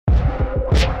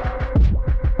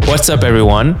What's up,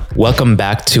 everyone? Welcome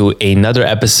back to another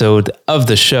episode of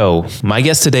the show. My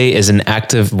guest today is an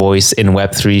active voice in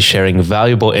Web3, sharing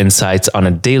valuable insights on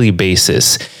a daily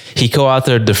basis. He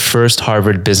co-authored the first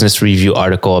Harvard Business Review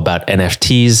article about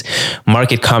NFTs,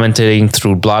 market commentating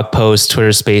through blog posts,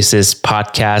 Twitter Spaces,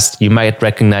 podcasts. You might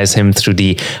recognize him through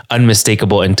the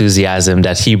unmistakable enthusiasm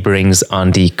that he brings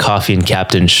on the Coffee and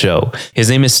Captain show. His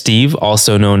name is Steve,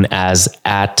 also known as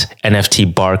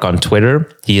 @NFTBark on Twitter.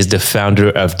 He is the founder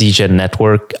of DGEN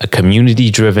Network, a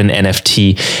community-driven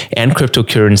NFT and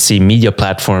cryptocurrency media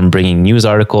platform bringing news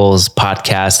articles,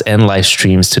 podcasts, and live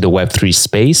streams to the Web3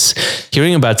 space.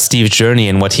 Hearing about Steve's journey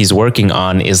and what he's working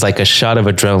on is like a shot of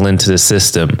adrenaline to the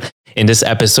system. In this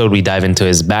episode, we dive into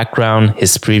his background,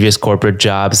 his previous corporate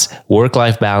jobs,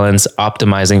 work-life balance,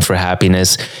 optimizing for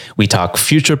happiness. We talk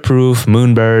future-proof,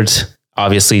 Moonbird,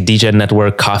 obviously DGEN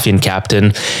Network, Coffee and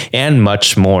Captain, and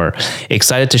much more.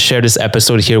 Excited to share this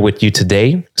episode here with you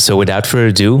today. So without further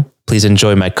ado, please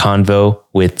enjoy my convo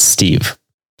with Steve.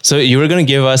 So you were going to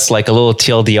give us like a little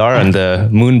TLDR on the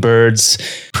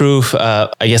Moonbirds proof. I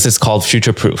guess it's called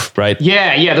Future Proof, right?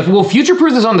 Yeah. Well, Future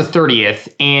Proof is on the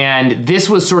 30th. And this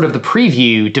was sort of the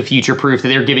preview to Future Proof that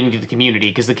they're giving to the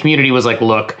community. Because the community was like,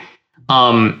 look,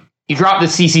 you dropped the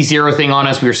CC0 thing on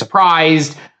us. We were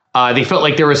surprised. They felt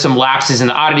like there was some lapses in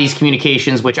the oddities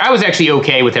communications, which I was actually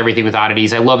okay with everything with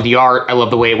oddities. I love the art. I love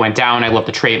the way it went down. I love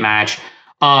the trait match.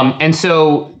 And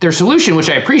so their solution, which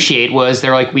I appreciate, was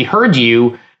they're like, we heard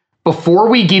you. Before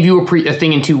we give you a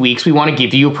thing in 2 weeks, we want to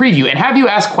give you a preview and have you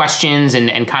ask questions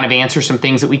and kind of answer some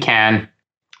things that we can,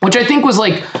 which I think was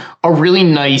like a really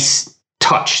nice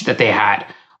touch that they had.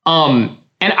 And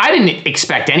I didn't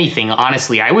expect anything,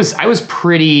 honestly. I was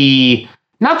pretty,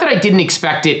 not that I didn't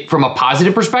expect it from a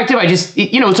positive perspective. I just,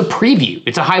 it's a preview.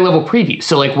 It's a high level preview.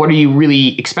 So like, what do you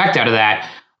really expect out of that?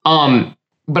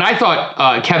 But I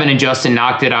thought Kevin and Justin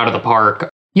knocked it out of the park.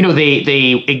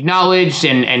 They acknowledged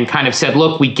and kind of said,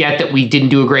 look, we get that we didn't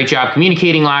do a great job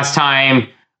communicating last time,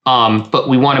 but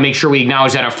we want to make sure we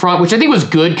acknowledge that up front, which I think was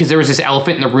good because there was this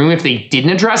elephant in the room. If they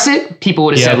didn't address it, people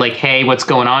would have said like, hey, what's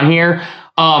going on here?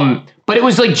 But it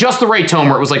was like just the right tone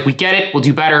where it was like, we get it, we'll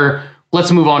do better. Let's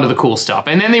move on to the cool stuff.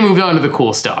 And then they moved on to the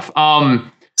cool stuff.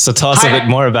 So tell us a bit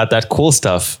more about that cool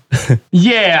stuff.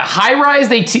 Yeah, High Rise,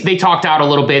 they talked out a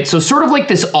little bit. So sort of like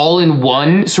this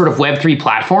all-in-one sort of Web3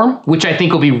 platform, which I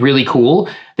think will be really cool.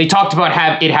 They talked about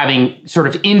it having sort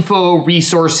of info,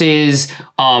 resources,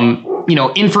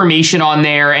 information on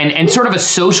there, and sort of a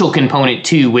social component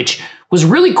too, which was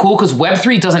really cool because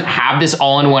Web3 doesn't have this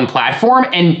all-in-one platform.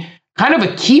 And kind of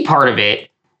a key part of it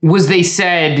was they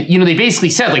said, they basically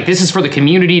said, like, this is for the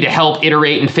community to help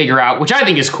iterate and figure out, which I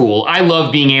think is cool. I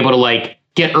love being able to, like,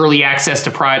 get early access to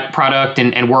product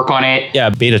and work on it. Yeah,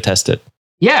 beta test it.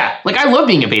 Yeah, like, I love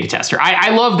being a beta tester. I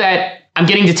love that I'm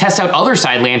getting to test out other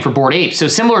side land for Bored Ape. So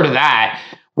similar to that,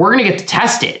 we're going to get to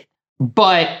test it.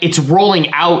 But it's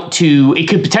rolling out it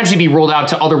could potentially be rolled out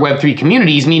to other Web3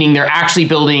 communities, meaning they're actually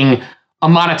building a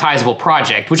monetizable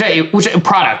project, which I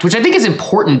think is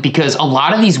important because a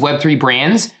lot of these Web3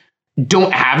 brands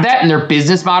don't have that, and their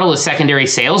business model is secondary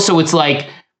sales. So it's like,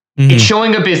 it's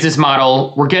showing a business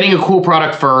model. We're getting a cool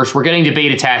product first. We're getting to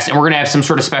beta test, and we're going to have some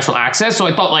sort of special access. So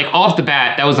I thought, like, off the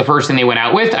bat, that was the first thing they went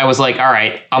out with. I was like, all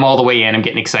right, I'm all the way in. I'm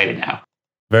getting excited now.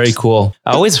 Very cool.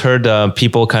 I always heard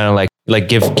people kind of like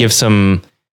give some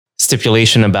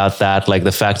stipulation about that, like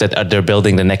the fact that they're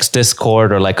building the next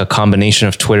Discord or like a combination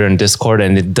of Twitter and Discord.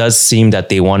 And it does seem that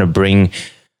they want to bring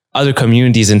other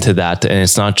communities into that. And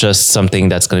it's not just something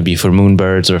that's going to be for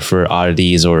Moonbirds or for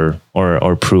oddities or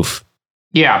proof.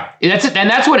 Yeah, that's it. And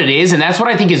that's what it is. And that's what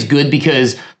I think is good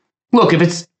because, look, if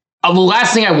it's the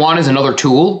last thing I want is another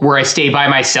tool where I stay by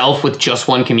myself with just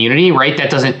one community, right?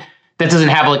 That doesn't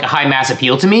have like a high mass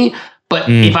appeal to me. But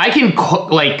if I can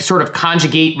like sort of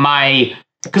conjugate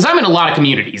because I'm in a lot of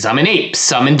communities. I'm in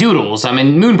apes, I'm in doodles, I'm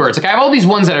in moonbirds. Like I have all these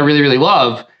ones that I really, really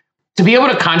love. To be able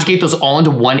to conjugate those all into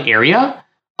one area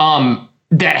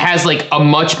that has like a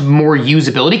much more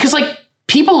usability. Because like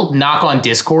people knock on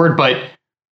Discord, but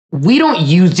we don't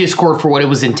use Discord for what it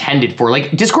was intended for.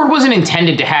 Like Discord wasn't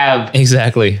intended to have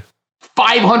exactly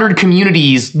 500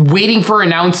 communities waiting for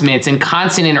announcements and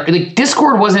constant like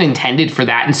Discord wasn't intended for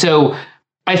that. And so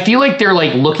I feel like they're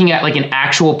like looking at like an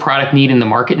actual product need in the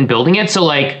market and building it. So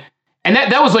like, and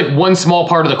that was like one small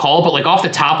part of the call, but like off the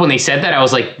top when they said that, I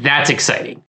was like, that's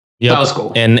exciting. Yeah, that was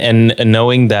cool. And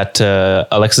knowing that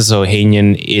Alexis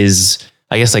Ohanian is,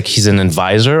 I guess like he's an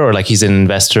advisor or like he's an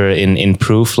investor in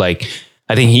Proof, like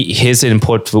I think his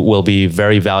input will be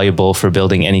very valuable for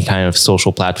building any kind of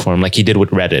social platform like he did with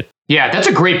Reddit. Yeah, that's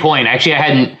a great point. Actually,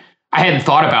 I hadn't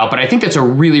thought about, but I think that's a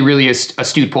really, really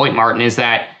astute point, Martin, is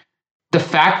that the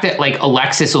fact that like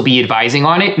Alexis will be advising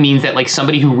on it means that like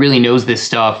somebody who really knows this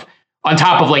stuff, on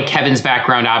top of like Kevin's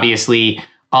background, obviously,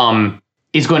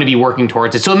 is going to be working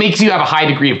towards it. So it makes you have a high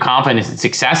degree of confidence and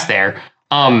success there.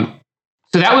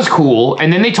 So that was cool.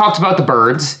 And then they talked about the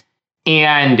birds,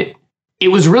 and it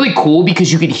was really cool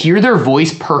because you could hear their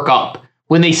voice perk up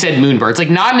when they said moonbirds, like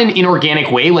not in an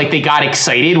inorganic way. Like they got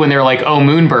excited when they're like, oh,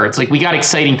 moonbirds, like we got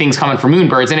exciting things coming from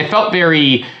moonbirds. And it felt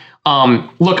very,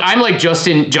 look, I'm like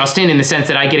Justin in the sense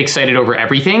that I get excited over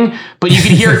everything, but you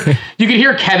could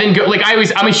hear Kevin go, like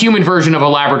I'm a human version of a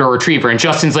Labrador Retriever, and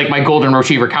Justin's like my golden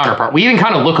retriever counterpart. We even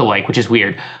kind of look alike, which is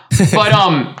weird.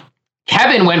 But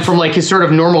Kevin went from like his sort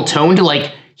of normal tone to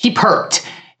like, he perked,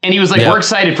 and he was like, we're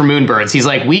excited for moonbirds. He's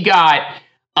like, we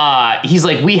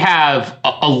have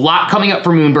a lot coming up for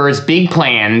moonbirds, big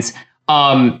plans.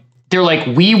 They're like,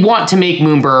 we want to make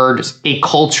moonbirds a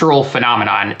cultural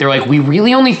phenomenon. They're like, we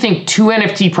really only think 2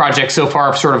 NFT projects so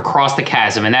far have sort of crossed the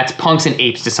chasm, and that's punks and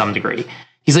apes to some degree.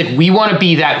 He's like, we want to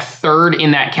be that third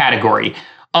in that category.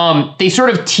 They sort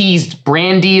of teased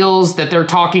brand deals that they're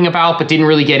talking about, but didn't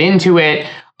really get into it.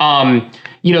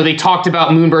 They talked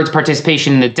about Moonbird's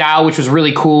participation in the DAO, which was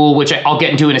really cool, which I'll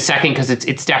get into in a second because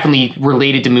it's definitely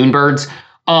related to Moonbirds.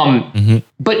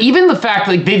 But even the fact,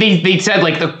 like they said,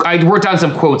 like I wrote down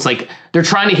some quotes, like they're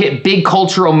trying to hit big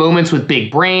cultural moments with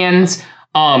big brands.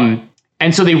 And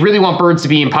so they really want birds to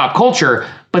be in pop culture.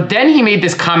 But then he made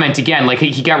this comment again, like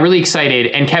he got really excited,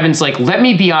 and Kevin's like, let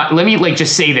me like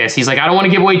just say this. He's like, I don't want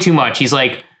to give away too much. He's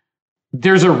like,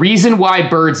 there's a reason why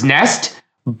birds nest.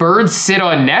 Birds sit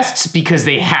on nests because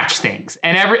they hatch things.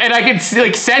 And I could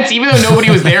like sense, even though nobody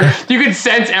was there, you could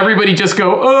sense everybody just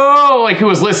go, oh, like who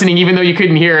was listening, even though you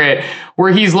couldn't hear it,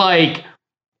 where he's like,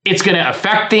 it's going to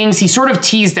affect things. He sort of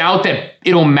teased out that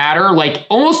it'll matter, like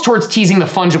almost towards teasing the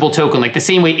fungible token, like the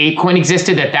same way ApeCoin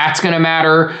existed, that's going to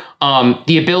matter.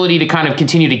 The ability to kind of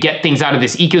continue to get things out of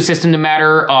this ecosystem to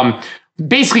matter.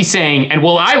 Basically saying, and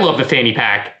well, I love the fanny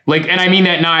pack. Like, and I mean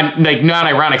that not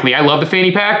ironically, I love the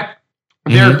fanny pack.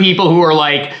 There are people who are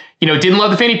like, didn't love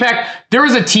the fanny pack. There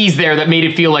was a tease there that made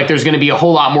it feel like there's going to be a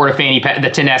whole lot more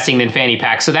to nesting than fanny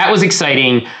pack. So that was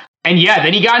exciting. And yeah,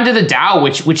 then he got into the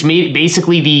DAO, which made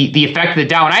basically the effect of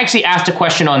the DAO. And I actually asked a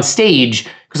question on stage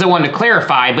because I wanted to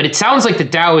clarify, but it sounds like the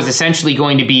DAO is essentially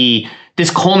going to be this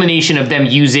culmination of them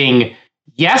using,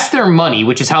 yes, their money,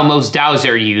 which is how most DAOs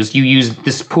are used. You use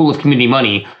this pool of community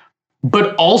money,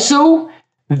 but also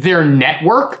their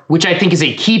network, which I think is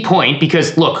a key point,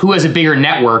 because look, who has a bigger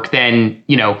network than,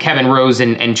 Kevin Rose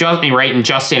and Justin, right? And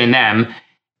Justin and them,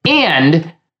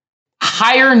 and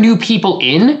hire new people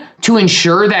in to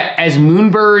ensure that as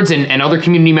Moonbirds and other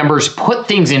community members put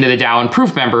things into the DAO and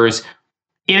proof members,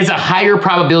 it is a higher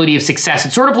probability of success.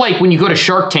 It's sort of like when you go to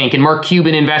Shark Tank and Mark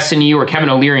Cuban invests in you or Kevin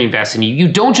O'Leary invests in you.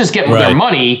 You don't just get their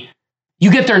money,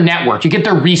 you get their network, you get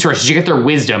their resources, you get their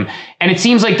wisdom. And it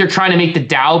seems like they're trying to make the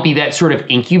DAO be that sort of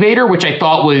incubator, which I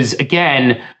thought was,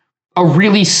 again, a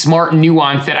really smart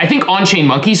nuance that I think On-Chain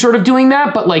Monkey's sort of doing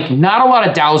that, but like not a lot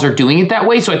of DAOs are doing it that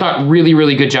way. So I thought really,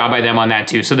 really good job by them on that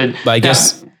too. So I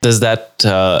guess, does that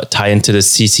tie into the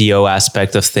CCO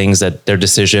aspect of things, that their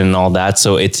decision and all that?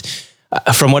 So it's,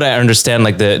 from what I understand,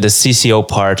 like the CCO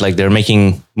part, like they're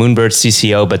making Moonbird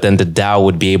CCO, but then the DAO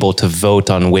would be able to vote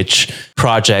on which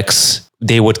projects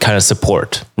they would kind of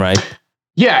support, right?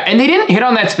 Yeah, and they didn't hit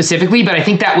on that specifically, but I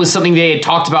think that was something they had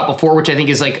talked about before, which I think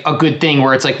is like a good thing,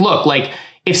 where it's like, look, like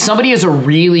if somebody is a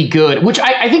really good, which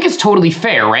I think is totally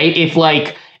fair, right? If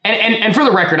like, and for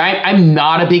the record, I'm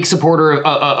not a big supporter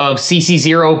of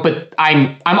CC0, but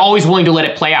I'm always willing to let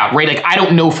it play out, right? Like I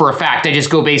don't know for a fact. I just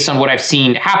go based on what I've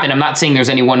seen happen. I'm not saying there's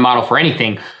any one model for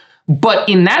anything. But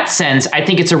in that sense, I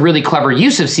think it's a really clever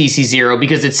use of CC0,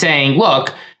 because it's saying,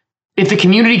 look, if the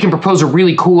community can propose a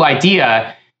really cool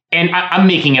idea, and I'm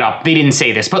making it up, they didn't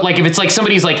say this, but like if it's like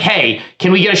somebody's like, hey,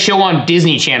 can we get a show on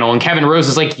Disney Channel? And Kevin Rose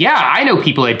is like, yeah, I know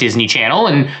people at Disney Channel,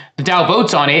 and the DAO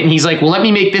votes on it. And he's like, well, let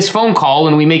me make this phone call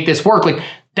and we make this work. Like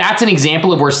that's an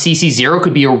example of where CC0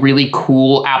 could be a really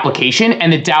cool application,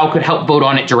 and the DAO could help vote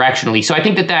on it directionally. So I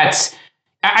think that's,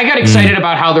 I got excited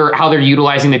about how they're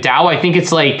utilizing the DAO. I think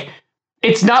it's like,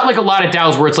 it's not like a lot of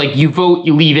DAOs where it's like you vote,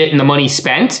 you leave it, and the money's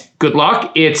spent. Good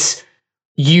luck. It's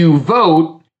you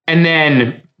vote, and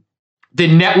then the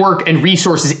network and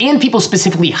resources and people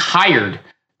specifically hired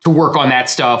to work on that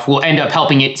stuff will end up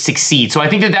helping it succeed. So I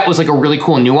think that was like a really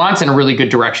cool nuance and a really good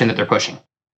direction that they're pushing.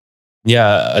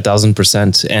 Yeah,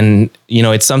 1,000%. And,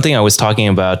 it's something I was talking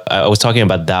about. I was talking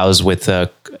about DAOs with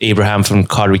Abraham from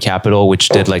Cadre Capital, which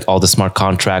did like all the smart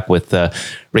contract with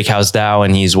Rickhouse DAO.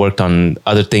 And he's worked on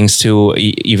other things too.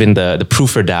 Even the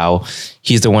Proofer DAO,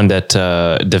 he's the one that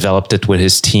developed it with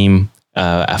his team.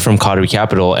 from Cautery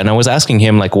Capital, and I was asking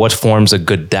him like, what forms a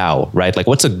good DAO, right? Like,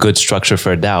 what's a good structure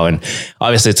for a DAO? And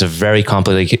obviously, it's a very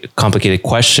complicated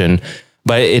question,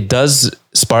 but it does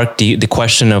spark the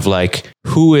question of like,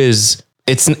 who is?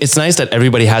 It's nice that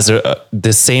everybody has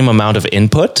the same amount of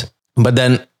input, but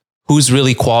then who's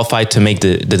really qualified to make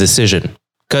the decision?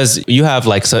 Because you have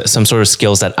like some sort of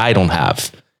skills that I don't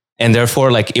have, and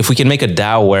therefore, like, if we can make a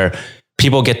DAO where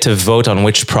people get to vote on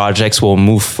which projects will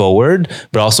move forward,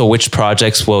 but also which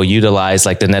projects will utilize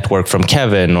like the network from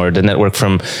Kevin or the network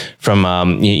from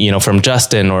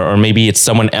Justin, or maybe it's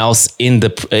someone else in the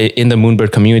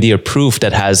Moonbird community or Proof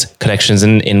that has connections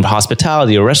in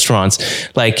hospitality or restaurants.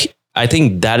 Like, I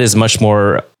think that is much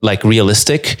more like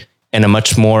realistic and a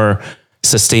much more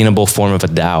sustainable form of a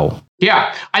DAO.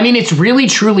 Yeah. I mean, it's really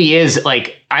truly is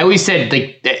like, I always said,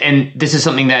 like, and this is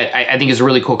something that I think is a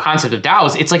really cool concept of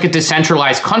DAOs. It's like a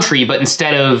decentralized country, but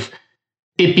instead of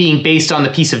it being based on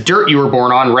the piece of dirt you were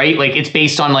born on, right? Like, it's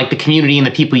based on like the community and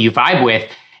the people you vibe with.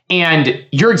 And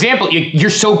your example,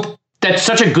 that's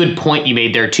such a good point you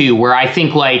made there too, where I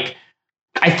think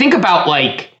about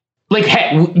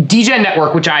DGEN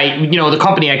Network, which the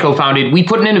company I co-founded, we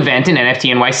put in an event in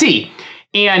NFT NYC.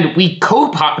 And we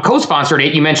co-sponsored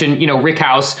it. You mentioned, Rick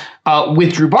House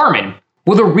with Drew Barman.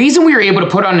 Well, the reason we were able to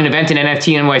put on an event in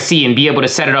NFT NYC and be able to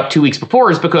set it up 2 weeks before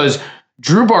is because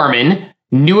Drew Barman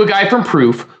knew a guy from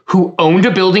Proof who owned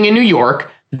a building in New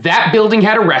York. That building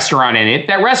had a restaurant in it.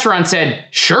 That restaurant said,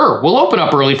 sure, we'll open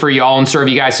up early for y'all and serve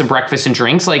you guys some breakfast and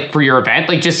drinks, like for your event.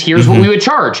 Like, just here's what we would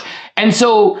charge. And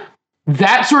so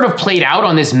that sort of played out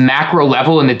on this macro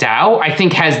level in the DAO, I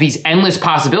think has these endless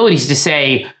possibilities to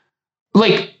say,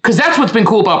 like, because that's what's been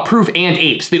cool about Proof and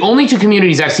Apes. The only two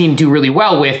communities I've seen do really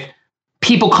well with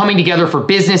people coming together for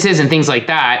businesses and things like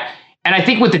that. And I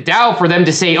think with the DAO, for them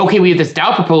to say, okay, we have this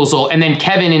DAO proposal, and then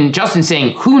Kevin and Justin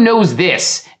saying, who knows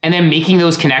this? And then making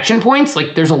those connection points,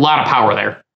 like, there's a lot of power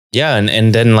there. Yeah.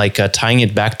 And then like tying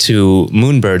it back to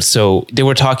Moonbirds. So they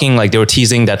were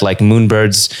teasing that like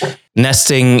Moonbirds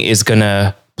nesting is going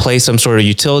to play some sort of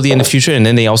utility in the future. And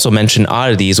then they also mentioned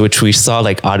oddities, which we saw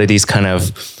like oddities kind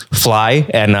of fly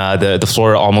and the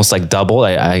floor almost like double.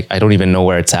 I don't even know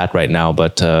where it's at right now,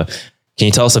 but can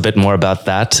you tell us a bit more about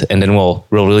that? And then we'll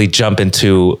really jump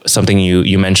into something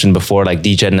you mentioned before, like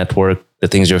DGEN Network, the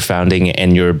things you're founding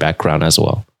and your background as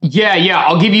well. Yeah.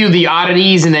 I'll give you the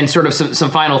oddities and then sort of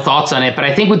some final thoughts on it. But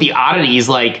I think with the oddities,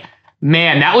 like,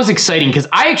 man, that was exciting because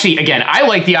I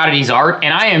like the oddities art,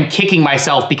 and I am kicking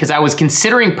myself because I was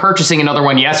considering purchasing another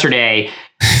one yesterday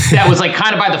that was like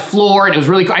kind of by the floor, and it was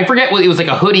really cool. I forget what it was, like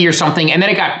a hoodie or something, and then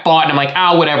it got bought, and I'm like,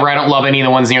 oh, whatever. I don't love any of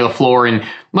the ones near the floor. And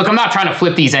look, I'm not trying to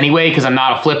flip these anyway because I'm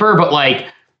not a flipper, but like,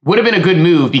 would have been a good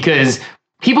move because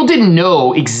people didn't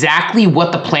know exactly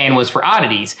what the plan was for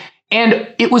oddities.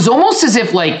 And it was almost as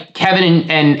if like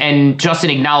Kevin and Justin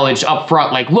acknowledged up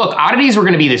front, like, look, oddities were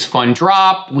going to be this fun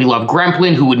drop. We love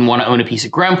Gremplin. Who wouldn't want to own a piece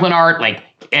of Gremplin art? Like,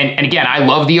 and again, I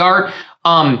love the art.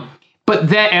 But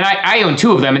then, and I own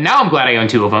two of them, and now I'm glad I own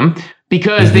two of them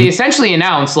because they essentially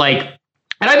announced like,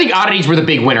 and I think oddities were the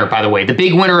big winner, by the way. The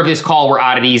big winner of this call were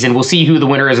oddities, and we'll see who the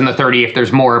winner is in the 30 if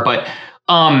there's more. But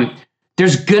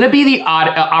there's going to be the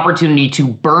opportunity to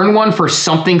burn one for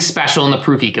something special in the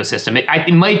Proof ecosystem.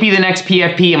 It might be the next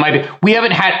PFP. It might be. We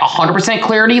haven't had 100%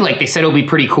 clarity. Like they said, it'll be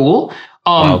pretty cool.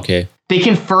 Okay. They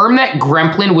confirmed that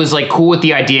Gremplin was like cool with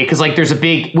the idea because like there's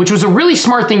which was a really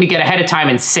smart thing to get ahead of time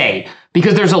and say,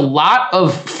 because there's a lot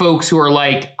of folks who are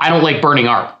like, I don't like burning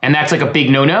art. And that's like a big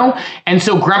no-no. And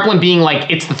so Gremplin being like,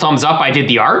 it's the thumbs up, I did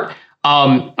the art,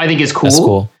 I think is cool. That's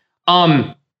cool.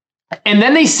 And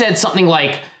then they said something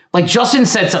like Justin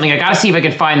said something, I got to see if I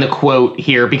can find the quote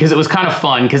here because it was kind of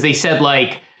fun because they said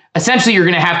like, essentially you're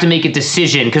going to have to make a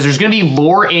decision because there's going to be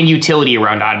lore and utility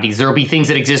around oddities. There will be things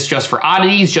that exist just for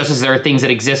oddities, just as there are things that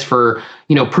exist for,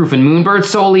 Proof and Moonbird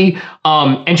solely.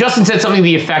 And Justin said something to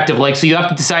the effect of like, so you have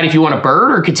to decide if you want to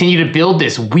bird or continue to build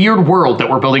this weird world that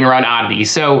we're building around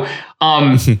oddities. So,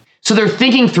 so they're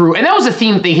thinking through, and that was a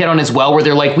theme that they hit on as well, where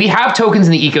they're like, we have tokens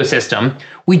in the ecosystem.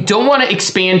 We don't want to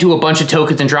expand to a bunch of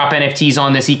tokens and drop NFTs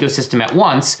on this ecosystem at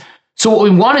once. So what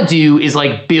we want to do is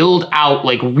like build out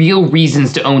like real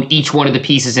reasons to own each one of the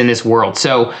pieces in this world.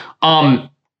 So,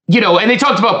 and they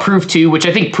talked about Proof too, which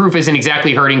I think Proof isn't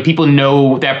exactly hurting. People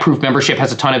know that Proof membership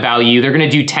has a ton of value. They're going to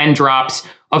do 10 drops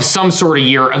of some sort of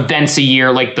events a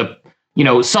year, like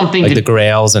something like the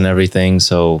grails and everything.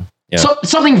 So yeah. So,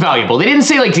 something valuable. They didn't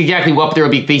say like exactly what there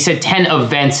would be. They said 10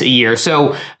 events a year.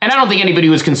 So, and I don't think anybody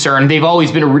was concerned. They've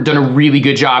always been done a really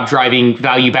good job driving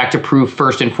value back to Proof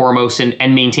first and foremost,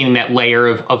 and maintaining that layer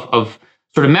of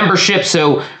sort of membership.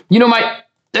 So,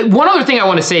 one other thing I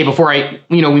want to say before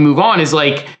we move on is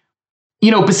like,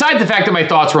 besides the fact that my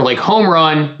thoughts were like home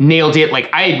run, nailed it, like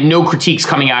I had no critiques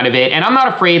coming out of it. And I'm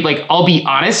not afraid, like I'll be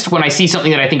honest when I see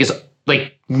something that I think is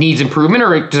like needs improvement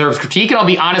or deserves critique. And I'll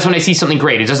be honest when I see something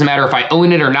great. It doesn't matter if I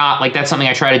own it or not. Like that's something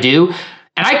I try to do.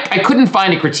 And I couldn't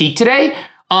find a critique today.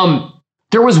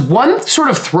 There was one sort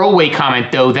of throwaway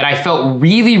comment though that I felt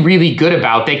really, really good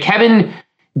about that Kevin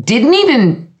didn't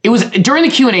even, it was during the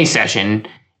Q&A session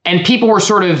and people were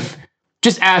sort of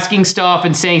just asking stuff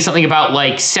and saying something about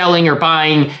like selling or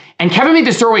buying. And Kevin made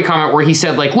this throwaway comment where he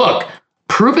said like, look,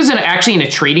 Proof isn't actually in a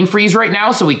trading freeze right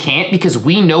now. So we can't because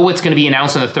we know what's going to be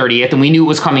announced on the 30th and we knew it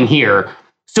was coming here.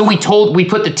 So we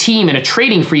put the team in a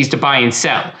trading freeze to buy and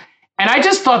sell. And I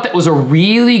just thought that was a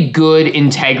really good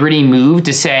integrity move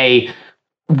to say,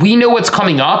 we know what's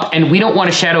coming up and we don't want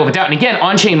a shadow of a doubt. And again,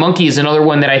 On-Chain Monkey is another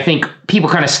one that I think people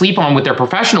kind of sleep on with their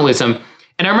professionalism.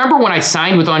 And I remember when I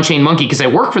signed with On-Chain Monkey, because I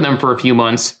worked for them for a few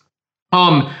months,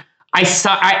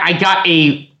 I got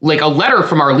a letter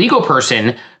from our legal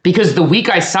person because the week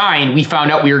I signed, we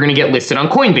found out we were going to get listed on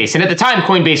Coinbase. And at the time,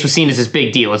 Coinbase was seen as this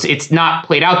big deal. It's not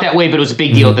played out that way, but it was a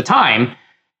big deal at the time.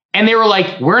 And they were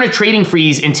like, we're in a trading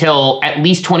freeze until at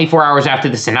least 24 hours after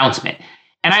this announcement.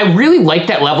 And I really like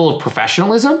that level of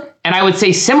professionalism. And I would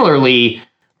say similarly,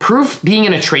 Proof being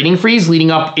in a trading freeze leading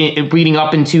up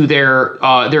into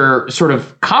their sort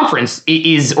of conference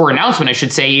or announcement, I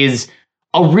should say, is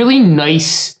a really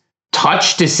nice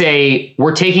touch to say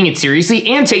we're taking it seriously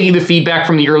and taking the feedback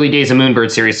from the early days of Moonbird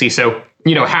seriously. So,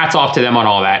 hats off to them on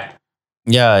all that.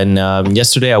 Yeah. And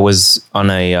yesterday I was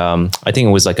on I think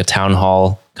it was like a town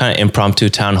hall, kind of impromptu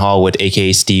town hall with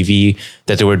AKA Stevie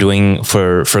that they were doing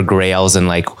for Grails and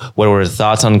like what were the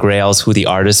thoughts on Grails, who the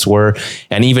artists were.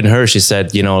 And even her, she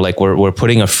said, like we're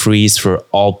putting a freeze for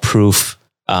all Proof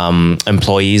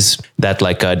employees that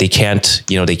like they can't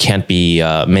be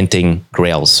minting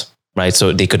Grails. Right.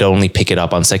 So they could only pick it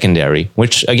up on secondary,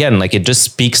 which again, like it just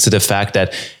speaks to the fact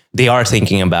that they are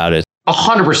thinking about it.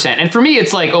 100%. And for me,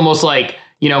 it's like almost like,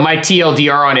 my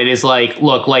TLDR on it is like,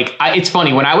 look, like it's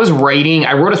funny when I was writing,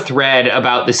 I wrote a thread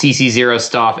about the CC0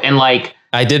 stuff and like,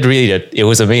 I did read it. It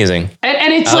was amazing.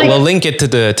 And it's like, we'll link it to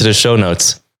the show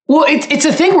notes. Well, it's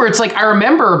a thing where it's like, I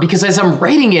remember because as I'm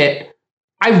writing it,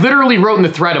 I literally wrote in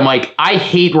the thread, I'm like, I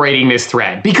hate writing this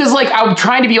thread because like I'm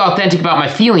trying to be authentic about my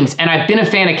feelings. And I've been a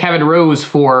fan of Kevin Rose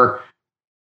for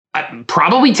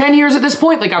probably 10 years at this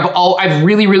point. Like I've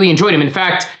really, really enjoyed him. In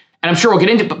fact, and I'm sure we'll get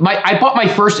into it, but I bought my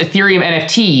first Ethereum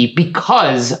NFT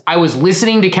because I was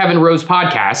listening to Kevin Rose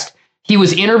podcast. He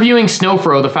was interviewing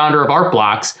Snowfro, the founder of Art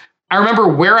Blocks. I remember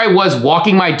where I was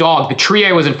walking my dog, the tree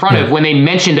I was in front of, when they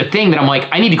mentioned a thing that I'm like,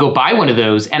 I need to go buy one of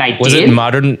those. And I did. Was it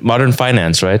Modern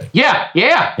Finance, right? Yeah.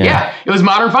 It was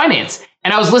Modern Finance.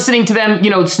 And I was listening to them,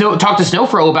 talk to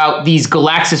Snowfro about these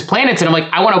Galaxis planets. And I'm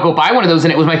like, I want to go buy one of those.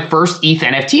 And it was my first ETH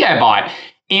NFT I bought.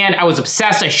 And I was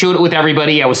obsessed. I showed it with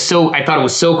everybody. I thought it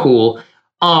was so cool.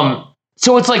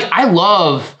 So it's like, I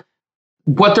love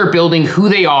what they're building, who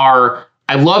they are.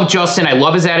 I love Justin. I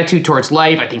love his attitude towards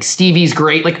life. I think Stevie's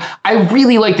great. Like, I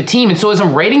really like the team. And so as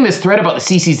I'm writing this thread about the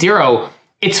CC0,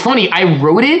 it's funny. I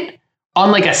wrote it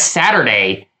on like a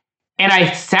Saturday and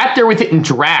I sat there with it in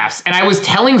drafts and I was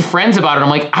telling friends about it. I'm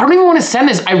like, I don't even want to send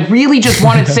this. I really just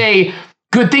wanted to say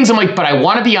good things. I'm like, but I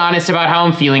want to be honest about how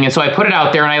I'm feeling. And so I put it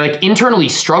out there and I like internally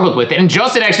struggled with it. And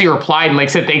Justin actually replied and like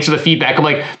said, thanks for the feedback. I'm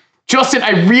like, Justin,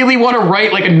 I really want to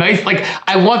write like a nice, like,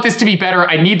 I want this to be better.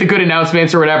 I need the good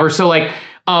announcements or whatever. So like,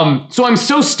 so I'm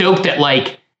so stoked that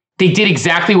like they did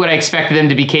exactly what I expected them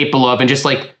to be capable of and just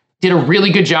like did a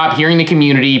really good job hearing the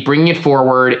community, bringing it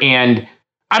forward. And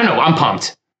I don't know, I'm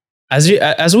pumped.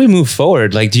 As we move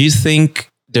forward, like, do you think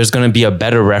there's going to be a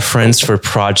better reference for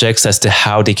projects as to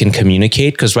how they can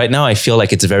communicate? Because right now I feel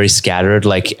like it's very scattered.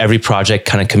 Like every project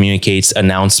kind of communicates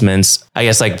announcements, I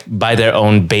guess, like by their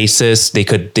own basis. They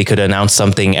could announce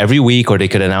something every week or they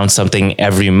could announce something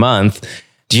every month.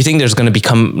 Do you think there's going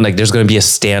to be a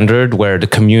standard where the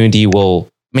community will,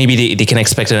 maybe they can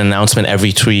expect an announcement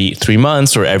every three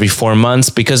months or every 4 months?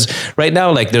 Because right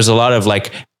now, like there's a lot of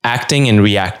like acting and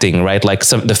reacting, right? Like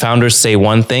the founders say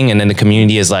one thing and then the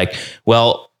community is like,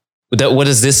 well, what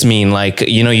does this mean? Like,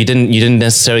 you didn't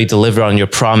necessarily deliver on your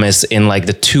promise in like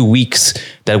the 2 weeks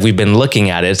that we've been looking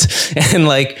at it.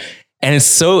 And it's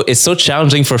so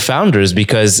challenging for founders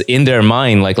because in their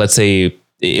mind, like, let's say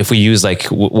if we use like,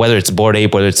 whether it's Bored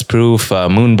Ape, whether it's Proof,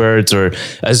 Moonbirds or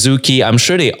Azuki, I'm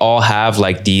sure they all have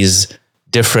like these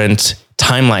different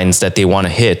timelines that they want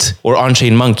to hit, or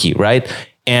On-Chain Monkey, right?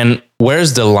 And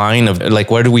where's the line of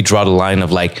like, where do we draw the line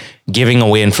of like giving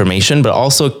away information, but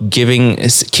also keeping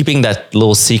that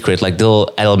little secret, like the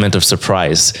little element of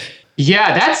surprise?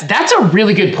 Yeah, that's a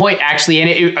really good point, actually. And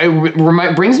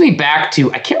it brings me back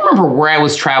to, I can't remember where I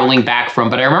was traveling back from,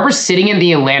 but I remember sitting in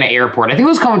the Atlanta airport. I think it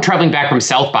was traveling back from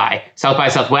South by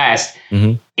Southwest.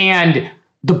 Mm-hmm. And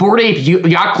the Bored Ape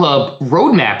Yacht Club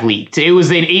roadmap leaked. It was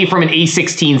from an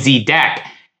A16Z deck.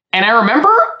 And I remember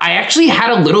I actually had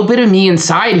a little bit of me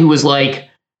inside who was like,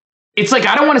 it's like,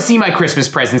 I don't want to see my Christmas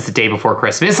presents the day before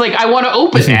Christmas. Like, I want to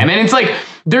open them. And it's like,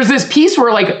 there's this piece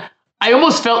where like, I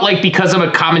almost felt like because I'm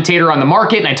a commentator on the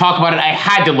market and I talk about it, I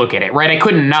had to look at it, right? I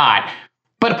couldn't not.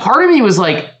 But part of me was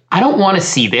like, I don't want to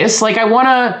see this. Like, I want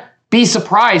to be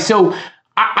surprised. So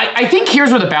I think here's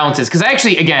where the balance is. Because I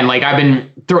actually, again, like I've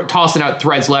been tossing out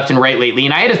threads left and right lately.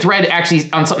 And I had a thread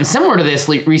actually on something similar to this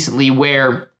recently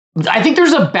where I think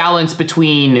there's a balance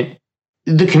between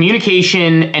the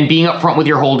communication and being upfront with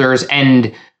your holders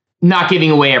and not giving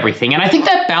away everything. And I think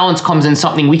that balance comes in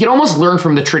something we can almost learn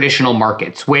from the traditional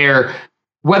markets, where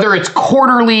whether it's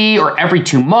quarterly or every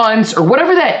 2 months or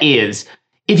whatever that is,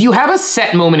 if you have a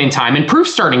set moment in time, and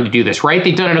Proof's starting to do this, right?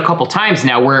 They've done it a couple times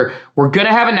now where we're going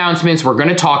to have announcements, we're going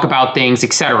to talk about things,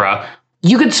 etc.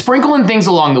 You could sprinkle in things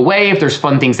along the way if there's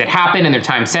fun things that happen and they're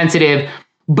time sensitive,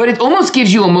 but it almost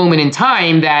gives you a moment in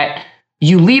time that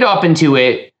you lead up into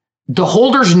it. The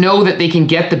holders know that they can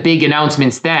get the big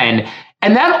announcements then.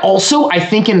 And that also, I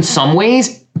think in some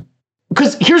ways,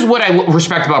 because here's what I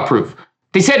respect about Proof.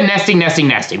 They said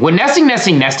nesting. What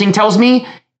nesting tells me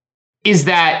is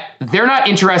that they're not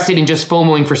interested in just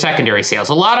FOMOing for secondary sales.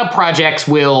 A lot of projects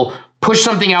will push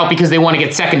something out because they want to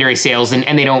get secondary sales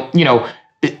and they don't,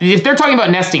 if they're talking about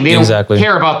nesting, they don't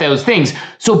care about those things.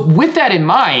 So with that in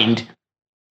mind,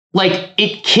 like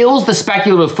it kills the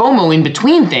speculative FOMO in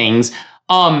between things.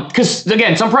 Because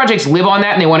again, some projects live on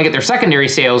that and they want to get their secondary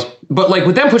sales. But like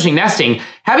with them pushing nesting,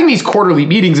 having these quarterly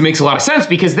meetings makes a lot of sense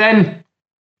because then,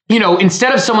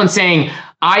 instead of someone saying,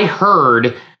 I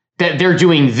heard that they're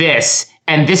doing this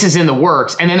and this is in the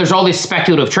works, and then there's all this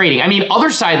speculative trading. I mean, Other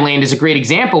Side Land is a great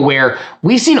example where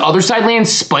we've seen Other Side Land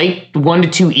spike 1 to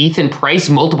 2 ETH in price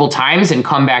multiple times and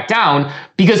come back down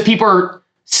because people are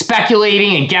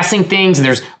speculating and guessing things and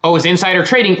there's, it's insider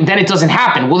trading, then it doesn't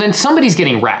happen. Well, then somebody's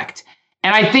getting wrecked.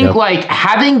 And I think like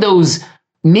having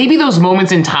maybe those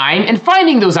moments in time and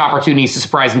finding those opportunities to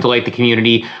surprise and delight the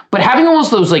community, but having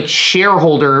almost those like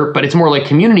shareholder, but it's more like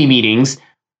community meetings,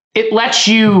 it lets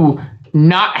you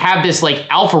not have this like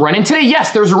alpha run. And today,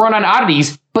 yes, there's a run on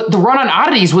oddities, but the run on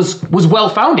oddities was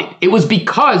well-founded. It was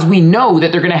because we know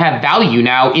that they're going to have value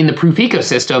now in the Proof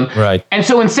ecosystem. Right. And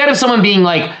so instead of someone being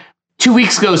like 2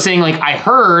 weeks ago saying like, I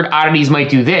heard oddities might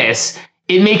do this,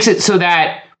 it makes it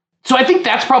so I think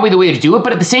that's probably the way to do it.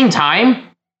 But at the same time,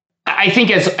 I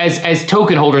think as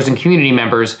token holders and community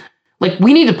members, like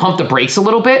we need to pump the brakes a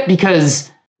little bit because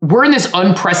we're in this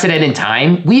unprecedented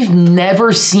time. We've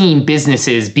never seen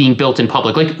businesses being built in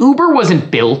public. Like Uber wasn't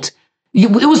built.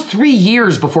 It was 3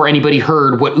 years before anybody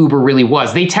heard what Uber really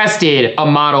was. They tested a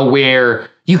model where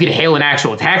you could hail an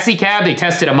actual taxi cab. They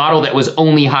tested a model that was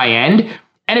only high end.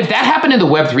 And if that happened in the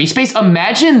Web3 space,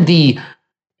 imagine the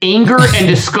anger and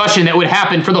discussion that would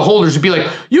happen for the holders to be like,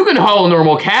 you can haul a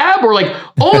normal cab or like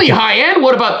only high end.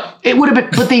 What about it would have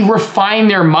been, but they refine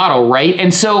their model, right?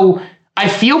 And so I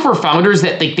feel for founders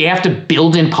that they have to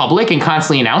build in public and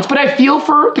constantly announce, but I feel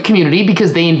for the community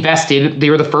because they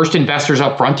were the first investors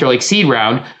up front. They're like seed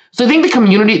round. So I think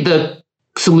the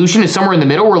solution is somewhere in the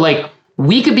middle where like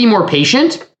we could be more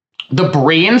patient. The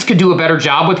brands could do a better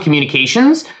job with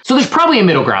communications. So there's probably a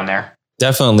middle ground there.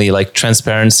 Definitely, like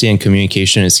transparency and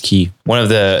communication is key. One of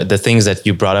the things that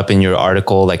you brought up in your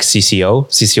article, like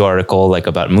CCO article, like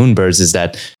about Moonbirds, is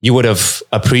that you would have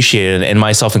appreciated, and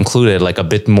myself included, like a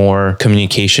bit more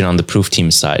communication on the Proof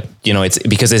team side. It's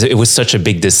because it was such a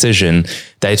big decision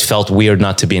that it felt weird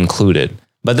not to be included.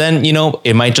 But then,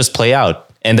 it might just play out.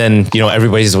 And then,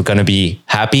 everybody's going to be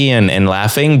happy and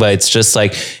laughing. But it's just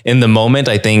like in the moment,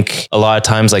 I think a lot of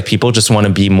times like people just want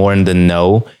to be more in the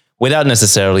know without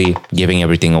necessarily giving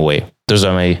everything away. Those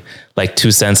are my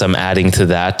 2 cents I'm adding to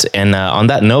that. And on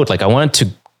that note, I wanted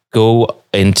to go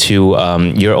into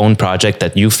your own project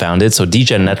that you founded. So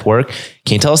DGEN Network,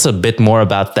 can you tell us a bit more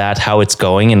about that, how it's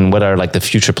going and what are the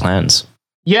future plans?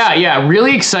 Yeah.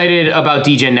 Really excited about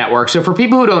DGEN Network. So for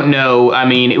people who don't know, I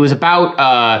mean, it was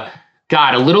about,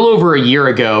 a little over a year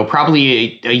ago,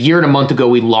 probably a year and a month ago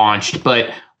we launched,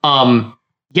 but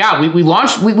Yeah, we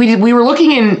launched, we were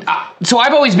looking in, so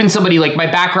I've always been somebody, like my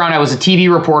background, I was a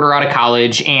TV reporter out of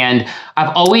college, and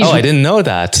I've always... Oh, I didn't know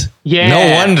that. Yeah.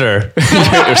 No wonder.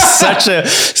 You're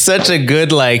such a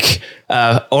good like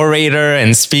orator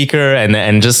and speaker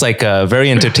and just like very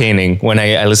entertaining when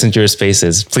I listen to your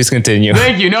spaces. Please continue.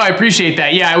 Thank you. No, I appreciate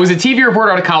that. Yeah, I was a TV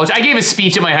reporter out of college. I gave a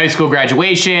speech at my high school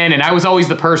graduation, and I was always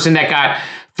the person that got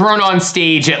thrown on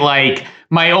stage at like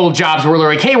my old jobs where they're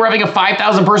like, hey, we're having a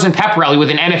 5,000 person pep rally with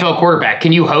an NFL quarterback.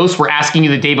 Can you host? We're asking you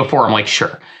the day before. I'm like,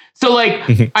 sure. So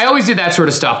like, I always did that sort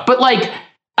of stuff. But like,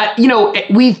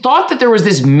 we thought that there was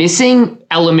this missing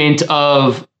element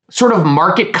of sort of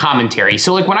market commentary.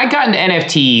 So like when I got into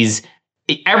NFTs,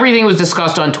 everything was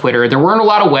discussed on Twitter. There weren't a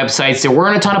lot of websites. There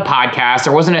weren't a ton of podcasts.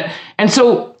 There wasn't and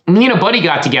so me and a buddy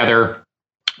got together.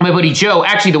 My buddy Joe,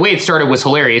 actually the way it started was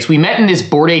hilarious. We met in this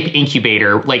Bored Ape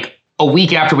incubator, like a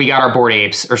week after we got our Bored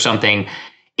Apes or something.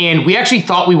 And we actually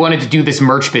thought we wanted to do this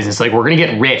merch business. Like we're going to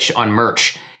get rich on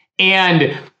merch.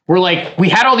 And we're like, we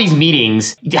had all these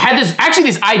meetings, had this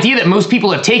idea that most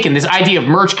people have taken, this idea of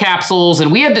merch capsules.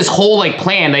 And we had this whole like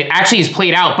plan that actually is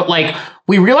played out. But like,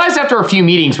 we realized after a few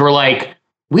meetings, we're like,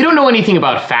 we don't know anything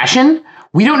about fashion.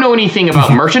 We don't know anything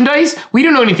about merchandise. We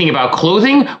don't know anything about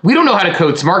clothing. We don't know how to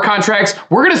code smart contracts.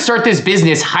 We're going to start this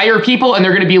business, hire people, and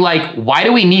they're going to be like, why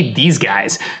do we need these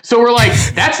guys? So we're like,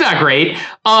 that's not great.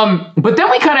 But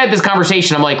then we kind of had this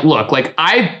conversation. I'm like, look, like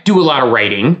I do a lot of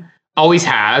writing, always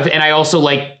have. And I also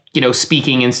like,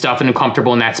 speaking and stuff, and I'm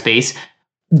comfortable in that space.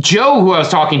 Joe, who I was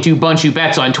talking to, Bunchu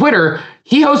Bets on Twitter,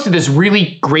 he hosted this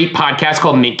really great podcast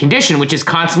called Mint Condition, which is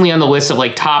constantly on the list of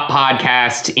like top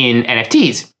podcasts in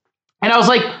NFTs. And I was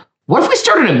like, what if we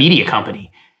started a media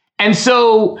company? And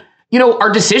so,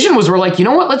 our decision was, we're like, you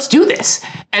know what, let's do this.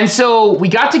 And so we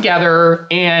got together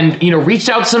and, reached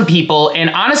out to some people. And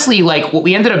honestly, like what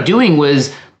we ended up doing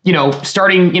was,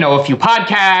 starting, a few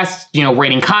podcasts,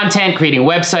 writing content, creating a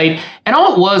website. And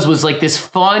all it was like this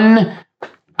fun,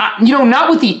 not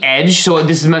with the edge. So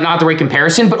this is not the right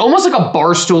comparison, but almost like a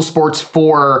Barstool Sports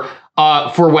for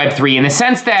Web3, in the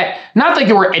sense that, not like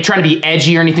they were trying to be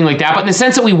edgy or anything like that, but in the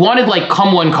sense that we wanted like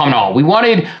come one, come all. We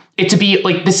wanted it to be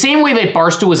like the same way that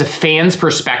Barstool was a fan's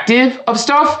perspective of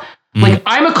stuff. Like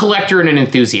I'm a collector and an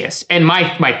enthusiast, and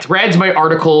my threads, my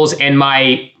articles, and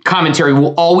my commentary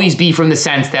will always be from the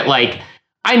sense that like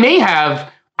I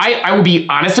will be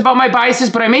honest about my biases,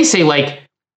 but I may say like,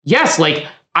 yes, like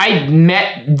I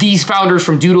met these founders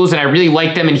from Doodles and I really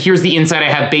like them, and here's the insight I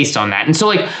have based on that. And so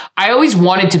like I always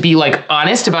wanted to be like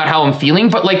honest about how I'm feeling,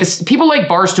 but like people like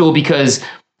Barstool, because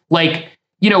like,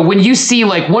 when you see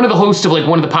like one of the hosts of like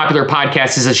one of the popular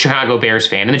podcasts is a Chicago Bears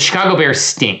fan, and the Chicago Bears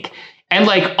stink. And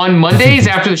like on Mondays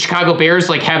after the Chicago Bears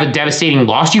like have a devastating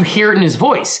loss, you hear it in his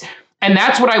voice. And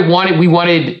that's what I wanted. We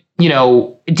wanted,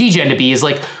 DGEN to be, is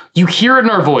like, you hear it in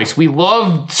our voice. We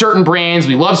love certain brands.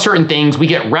 We love certain things. We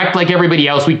get wrecked like everybody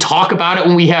else. We talk about it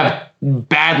when we have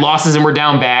bad losses and we're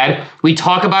down bad. We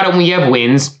talk about it when we have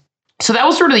wins. So that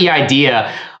was sort of the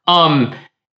idea. And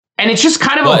it's just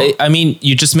kind of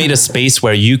you just made a space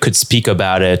where you could speak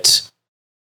about it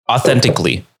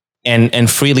authentically and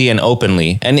freely and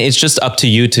openly. And it's just up to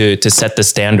you to set the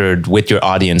standard with your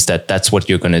audience that's what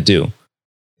you're going to do.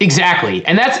 Exactly.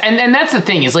 And that's the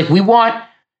thing, is like, we want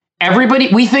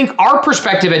everybody, we think our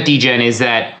perspective at DGEN is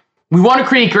that we want to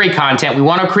create great content. We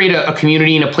want to create a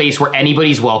community and a place where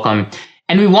anybody's welcome.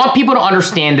 And we want people to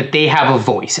understand that they have a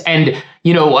voice. And,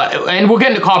 and we'll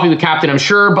get into Coffee with Captain, I'm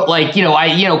sure. But like,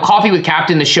 Coffee with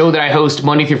Captain, the show that I host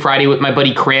Monday through Friday with my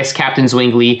buddy Chris, Captain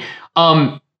Zwingli.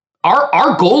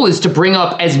 Our goal is to bring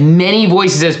up as many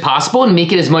voices as possible and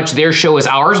make it as much their show as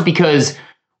ours, because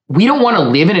we don't want to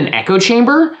live in an echo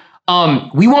chamber.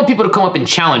 We want people to come up and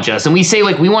challenge us. And we say,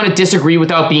 like, we want to disagree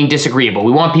without being disagreeable.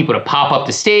 We want people to pop up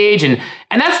the stage. And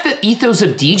that's the ethos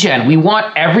of DGEN. We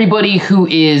want everybody who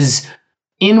is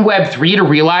in Web3 to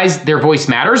realize their voice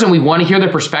matters. And we want to hear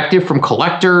their perspective from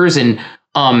collectors and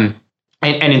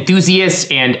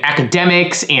enthusiasts and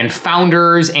academics and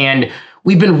founders. And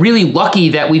we've been really lucky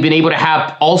that we've been able to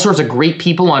have all sorts of great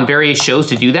people on various shows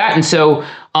to do that. And so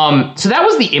that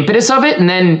was the impetus of it. And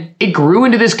then it grew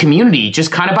into this community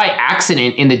just kind of by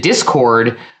accident in the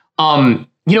Discord. It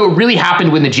really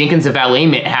happened when the Jenkins of Valet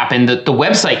mint happened, that the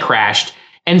website crashed,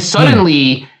 and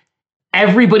suddenly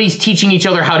everybody's teaching each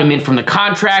other how to mint from the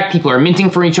contract. People are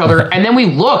minting for each other. And then we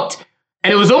looked,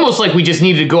 and it was almost like we just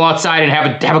needed to go outside and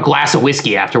have a glass of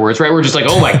whiskey afterwards, right? We're just like,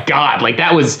 oh my God, like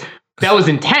that was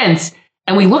intense.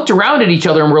 And we looked around at each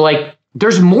other and we're like,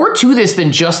 there's more to this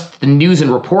than just the news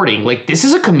and reporting. Like, this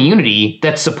is a community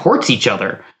that supports each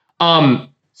other.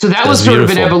 So that was sort of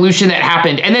an evolution that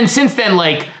happened. And then since then,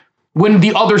 like, when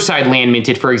the other side land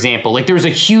minted, for example, like there was a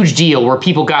huge deal where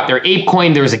people got their ape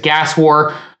coin. There was a gas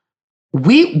war.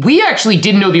 We actually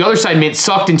didn't know the other side mint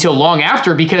sucked until long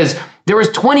after, because there was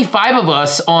 25 of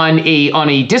us on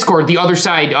a Discord. The other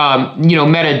side,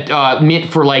 meta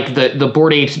mint for like the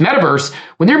Bored Apes metaverse.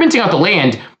 When they were minting out the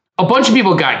land, a bunch of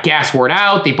people got gas warred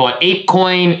out. They bought ape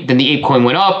coin. Then the ape coin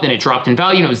went up. Then it dropped in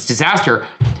value. And it was a disaster.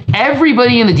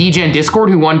 Everybody in the DGEN Discord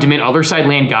who wanted to mint other side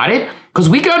land got it, because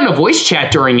we got in a voice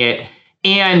chat during it,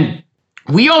 and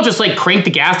we all just like cranked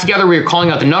the gas together. We were calling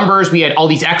out the numbers. We had all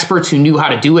these experts who knew how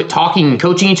to do it, talking and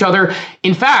coaching each other.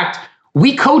 In fact,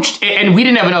 we coached, and we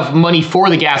didn't have enough money for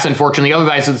the gas, unfortunately.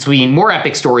 Otherwise, this would be a more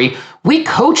epic story. We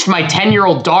coached my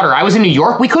 10-year-old daughter. I was in New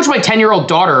York. We coached my 10-year-old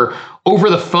daughter over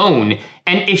the phone.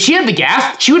 And if she had the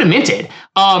gas, she would have minted.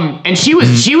 And she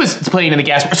was playing in the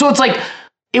gas. So it's like,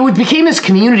 became this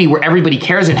community where everybody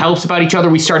cares and helps about each other.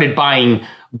 We started buying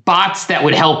bots that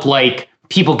would help like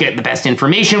people get the best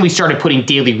information. We started putting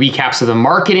daily recaps of the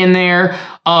market in there.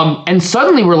 And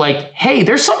suddenly we're like, hey,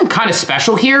 there's something kind of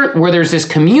special here, where there's this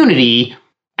community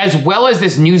as well as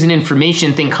this news and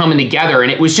information thing coming together.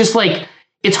 And it was just like,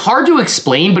 it's hard to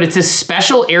explain, but it's this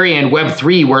special area in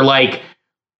Web3 where like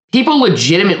people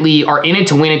legitimately are in it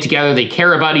to win it together. They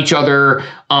care about each other.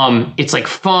 It's like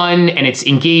fun and it's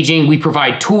engaging. We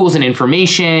provide tools and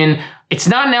information. It's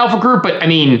not an alpha group, but I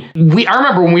mean, I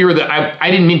remember when we were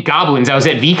I didn't mint goblins. I was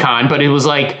at VCon, but it was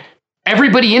like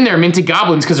everybody in there minted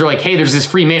goblins because they're like, hey, there's this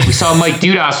free mint. We saw Mike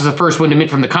Dudas was the first one to mint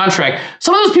from the contract.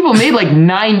 Some of those people made like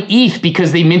 9 ETH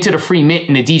because they minted a free mint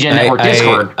in the DGEN Network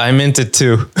Discord. I minted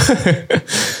too.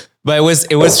 But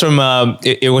it was from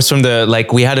the,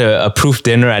 like, we had a proof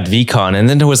dinner at VCon, and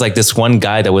then there was like this one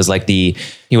guy that was like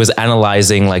he was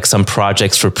analyzing like some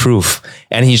projects for proof,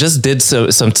 and he just did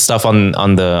some stuff on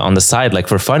the side, like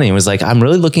for fun. He was like, I'm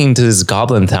really looking into this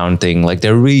Goblin Town thing. Like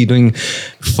they're really doing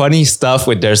funny stuff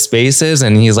with their spaces.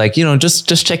 And he's like,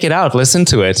 just check it out, listen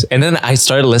to it. And then I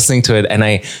started listening to it and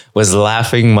I was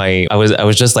laughing. I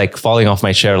was just like falling off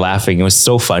my chair laughing. It was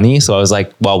so funny. So I was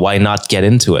like, well, why not get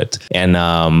into it? And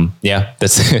yeah,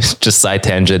 that's just side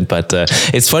tangent. But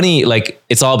it's funny, like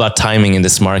it's all about timing in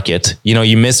this market.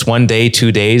 You miss 1 day,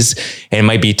 2 days, and it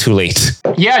might be too late.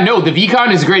 Yeah, no, the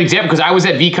VCon is a great example, because I was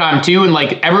at VCon too, and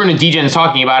like everyone in DGEN is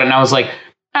talking about it, and I was like,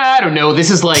 I don't know,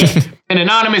 this is like an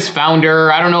anonymous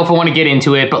founder. I don't know if I want to get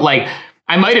into it, but like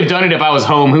I might have done it if I was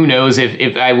home. Who knows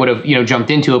if I would have, jumped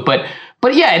into it.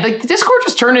 But yeah, like the Discord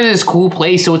just turned into this cool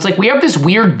place. So it's like we have this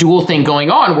weird dual thing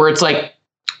going on where it's like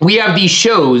we have these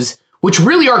shows, which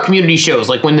really are community shows.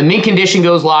 Like when the Mint Condition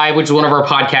goes live, which is one of our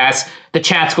podcasts, the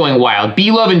chat's going wild.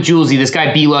 B-Love and Julesy, this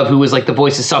guy B-Love, who was like the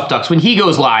voice of Supducks, when he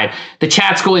goes live, the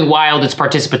chat's going wild. It's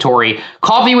participatory.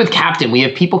 Coffee with Captain, we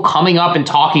have people coming up and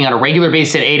talking on a regular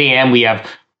basis at 8 a.m. We have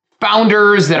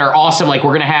founders that are awesome. Like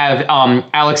we're going to have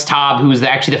Alex Taub, who's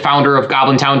actually the founder of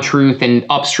Goblin Town Truth and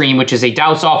Upstream, which is a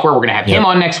DAO software. We're going to have him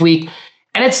on next week.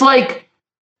 And it's like,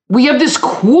 we have this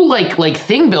cool like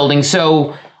thing building.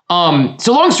 So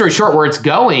long story short, where it's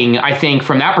going, I think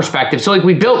from that perspective. So like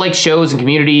we built like shows and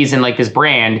communities and like this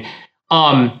brand.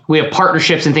 We have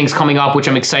partnerships and things coming up, which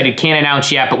I'm excited. Can't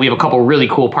announce yet, but we have a couple really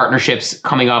cool partnerships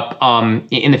coming up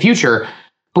in the future.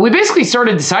 But we basically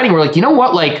started deciding, we're like, you know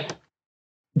what, like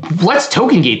let's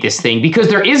token gate this thing, because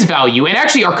there is value. And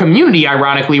actually our community,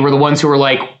 ironically, were the ones who were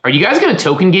like, are you guys going to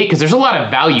token gate? Because there's a lot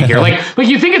of value here. like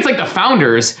you think it's like the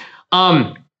founders.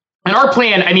 And our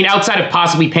plan, I mean, outside of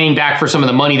possibly paying back for some of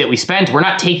the money that we spent, we're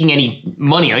not taking any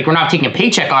money. Like we're not taking a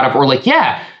paycheck out of it. We're like,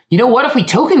 yeah, you know what? If we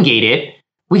token gate it,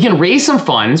 we can raise some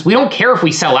funds. We don't care if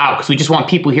we sell out, because we just want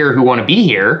people here who want to be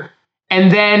here.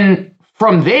 And then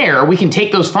from there, we can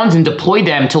take those funds and deploy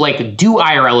them to like do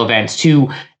IRL events, to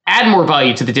add more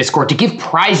value to the Discord, to give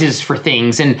prizes for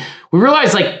things. And we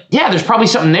realized like, yeah, there's probably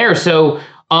something there. So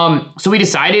we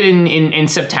decided in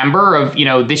September of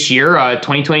this year,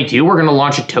 2022, we're going to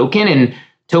launch a token and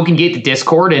token gate the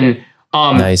Discord, and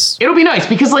nice. It'll be nice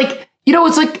because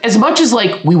it's like as much as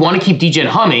like we want to keep DGEN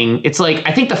humming, it's like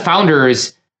I think the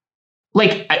founders,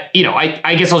 like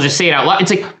I guess I'll just say it out loud.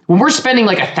 It's like when we're spending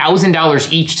like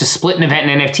 $1,000 each to split an event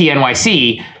in NFT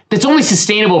NYC, that's only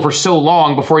sustainable for so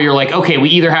long before you're like, okay, we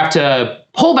either have to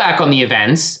pull back on the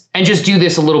events and just do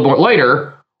this a little more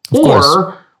later,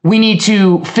 or we need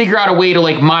to figure out a way to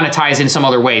like monetize in some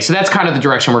other way. So that's kind of the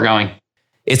direction we're going.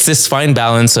 It's this fine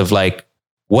balance of like,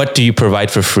 what do you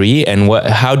provide for free, and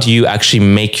how do you actually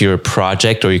make your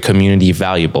project or your community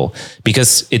valuable?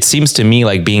 Because it seems to me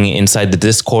like being inside the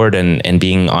Discord and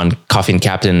being on Coffee and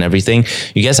Captain and everything,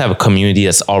 you guys have a community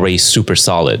that's already super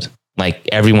solid. Like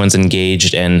everyone's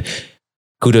engaged, and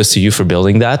kudos to you for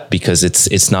building that, because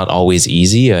it's not always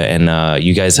easy. And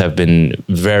you guys have been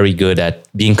very good at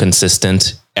being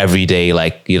consistent every day.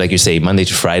 Like you say, Monday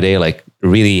to Friday, like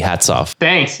really hats off.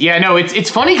 Thanks. Yeah, no, it's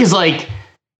funny because like,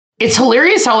 it's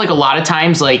hilarious how like a lot of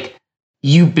times like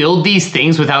you build these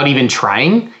things without even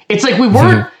trying. It's like we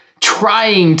weren't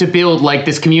trying to build like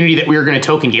this community that we were going to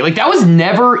token gate. Like that was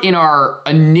never in our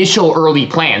initial early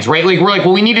plans, right? Like we're like,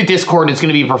 well, we need a Discord. It's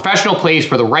going to be a professional place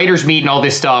where the writers meet and all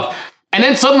this stuff. And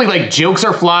then suddenly like jokes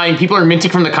are flying. People are minting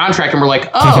from the contract and we're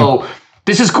like, oh,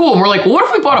 this is cool. And we're like, well, what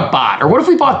if we bought a bot, or what if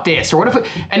we bought this, or what if we,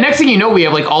 and next thing you know, we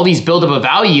have like all these build up of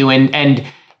value, and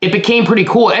it became pretty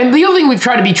cool. And the other thing we've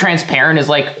tried to be transparent is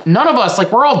like, none of us,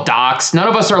 like we're all docs. None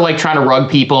of us are like trying to rug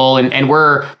people, and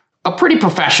we're a pretty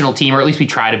professional team, or at least we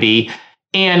try to be.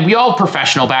 And we all have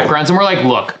professional backgrounds. And we're like,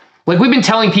 look, like we've been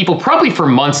telling people probably for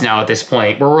months now at this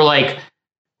point, where we're like,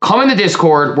 come in the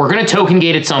Discord, we're going to token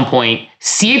gate at some point,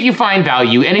 see if you find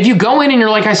value. And if you go in and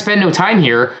you're like, I spend no time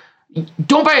here,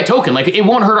 don't buy a token. Like it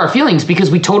won't hurt our feelings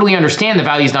because we totally understand the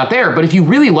value's not there. But if you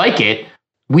really like it,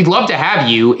 we'd love to have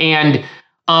you. And,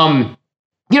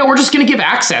 we're just going to give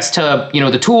access to,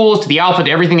 the tools, to the alpha, to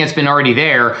everything that's been already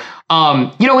there.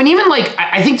 And even like,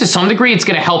 I think to some degree it's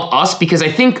going to help us because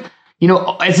I think,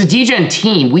 as a DGEN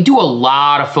team, we do a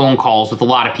lot of phone calls with a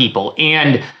lot of people.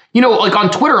 And, like on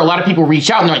Twitter, a lot of people reach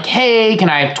out and they're like, hey, can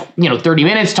I have, 30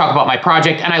 minutes to talk about my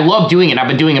project? And I love doing it. I've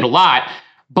been doing it a lot.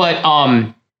 But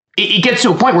it gets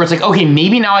to a point where it's like, okay,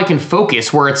 maybe now I can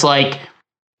focus, where it's like,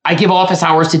 I give office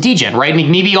hours to DGEN, right? I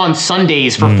mean, maybe on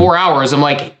Sundays for 4 hours, I'm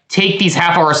like, take these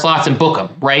half-hour slots and book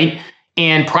them, right?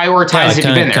 And prioritize if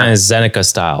you've been there. Kind of Zeneca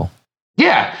style.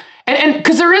 Yeah. And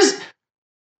because there is...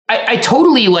 I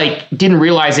totally like didn't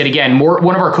realize it again.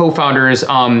 One of our co-founders,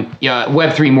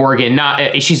 Web3 Morgan,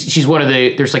 she's one of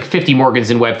there's like 50 Morgans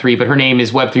in Web3, but her name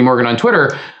is Web3 Morgan on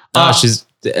Twitter.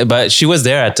 But she was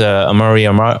there at Amaury.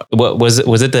 Was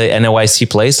it the NYC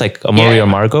place, like Amaury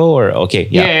Margo, or okay?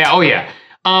 Yeah. Oh yeah.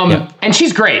 And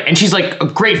she's great. And she's like a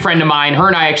great friend of mine. Her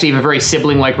and I actually have a very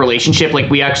sibling-like relationship. Like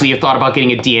we actually have thought about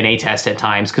getting a DNA test at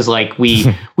times. Cause like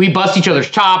we bust each other's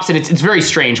chops, and it's very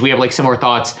strange. We have like similar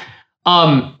thoughts.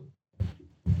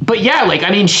 But yeah, like, I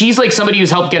mean, she's like somebody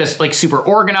who's helped get us like super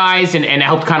organized and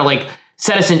helped kind of like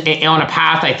set us on a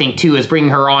path, I think, too, is bringing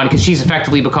her on because she's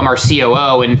effectively become our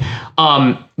COO. And,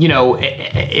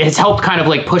 it's helped kind of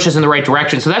like push us in the right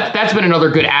direction. So that's been another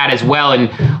good add as well. And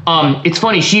it's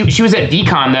funny, she was at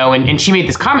VCon though, and she made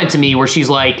this comment to me where she's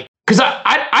like, because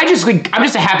I just like, I'm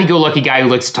just a happy-go-lucky guy who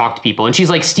likes to talk to people. And she's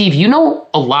like, Steve, you know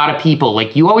a lot of people.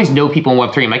 Like, you always know people in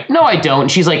Web3. I'm like, no, I don't.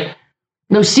 And she's like,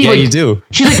 no, Steve, yeah, you do.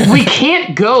 She's like, we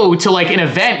can't go to like an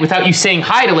event without you saying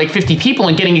hi to like 50 people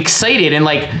and getting excited. And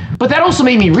like, but that also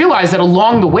made me realize that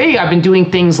along the way, I've been doing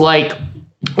things like,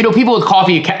 people with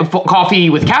coffee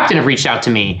with Captain have reached out to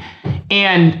me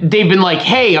and they've been like,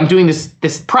 hey, I'm doing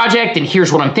this project and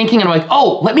here's what I'm thinking. And I'm like,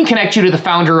 oh, let me connect you to the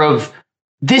founder of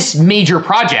this major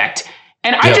project.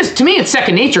 And to me, it's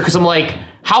second nature. Cause I'm like,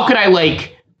 how could I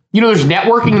like, there's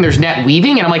networking and there's net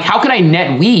weaving. And I'm like, how can I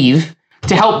net weave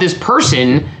to help this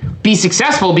person be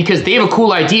successful because they have a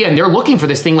cool idea and they're looking for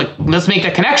this thing. Like, let's make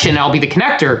that connection. And I'll be the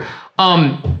connector.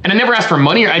 And I never asked for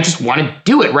money, or I just want to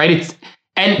do it. Right.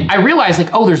 And I realized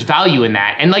like, oh, there's value in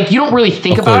that. And like, you don't really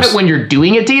think about it when you're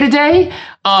doing it day to day.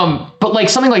 But like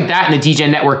something like that in the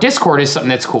DGEN network Discord is something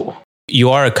that's cool.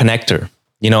 You are a connector,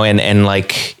 and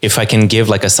like, if I can give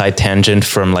like a side tangent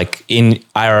from like in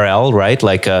IRL, right?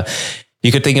 Like,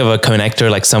 you could think of a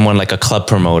connector like someone like a club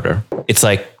promoter. It's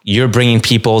like you're bringing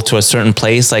people to a certain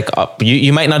place. Like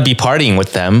you might not be partying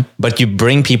with them, but you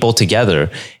bring people together.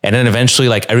 And then eventually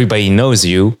like everybody knows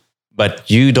you, but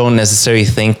you don't necessarily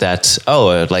think that,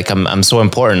 oh, like I'm so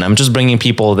important. I'm just bringing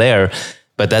people there,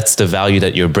 but that's the value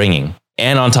that you're bringing.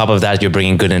 And on top of that, you're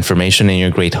bringing good information and you're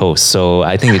a great host. So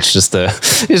I think it's just a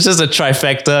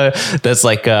trifecta that's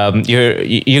like,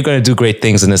 you're going to do great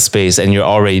things in this space and you're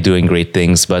already doing great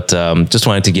things. But just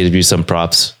wanted to give you some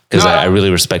props because I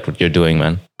really respect what you're doing,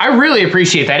 man. I really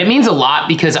appreciate that. It means a lot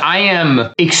because I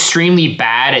am extremely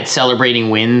bad at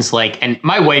celebrating wins. Like, and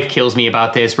my wife kills me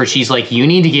about this where she's like, you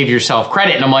need to give yourself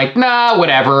credit. And I'm like, nah,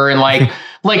 whatever. And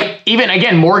like, even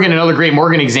again, Morgan, another great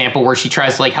Morgan example where she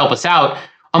tries to like help us out.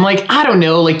 I'm like, I don't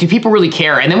know, like, do people really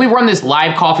care? And then we run this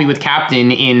live coffee with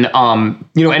Captain in,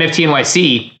 NFT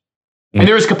NYC, and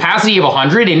there was capacity of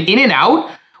 100, and in and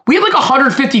out, we had like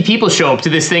 150 people show up to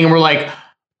this thing, and we're like,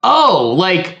 oh,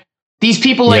 like, these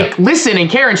people like listen and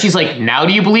care. And she's like, now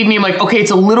do you believe me? I'm like, okay,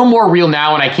 it's a little more real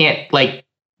now, and I can't like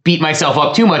beat myself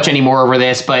up too much anymore over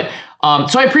this, but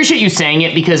so I appreciate you saying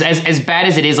it because as bad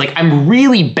as it is, like, I'm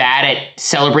really bad at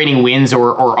celebrating wins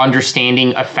or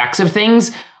understanding effects of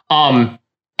things.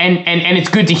 and it's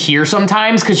good to hear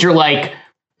sometimes, because you're like,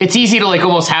 it's easy to like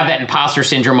almost have that imposter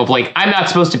syndrome of like, I'm not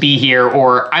supposed to be here,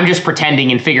 or I'm just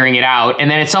pretending and figuring it out. And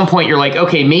then at some point you're like,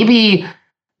 okay, maybe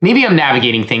I'm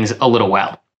navigating things a little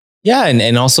well. Yeah.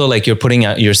 And also like you're putting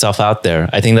yourself out there.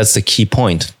 I think that's the key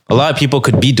point. A lot of people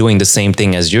could be doing the same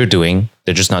thing as you're doing.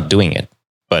 They're just not doing it,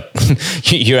 but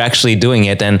you're actually doing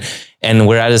it. And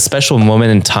we're at a special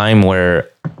moment in time where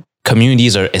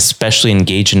communities are especially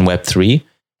engaged in Web3.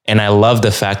 And I love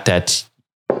the fact that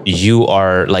you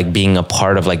are like being a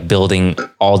part of like building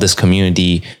all this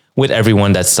community with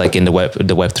everyone that's like in the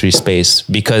Web3 space,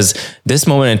 because this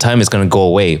moment in time is going to go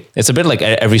away. It's a bit like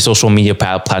every social media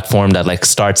platform that like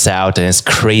starts out and it's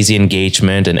crazy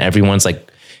engagement and everyone's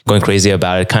like going crazy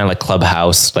about it. Kind of like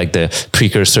Clubhouse, like the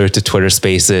precursor to Twitter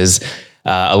Spaces.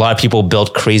 A lot of people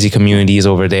built crazy communities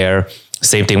over there.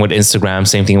 Same thing with Instagram,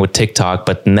 same thing with TikTok.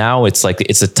 But now it's like,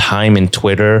 it's a time in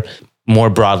Twitter,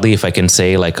 more broadly, if I can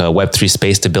say, like a Web3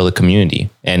 space to build a community.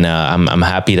 And I'm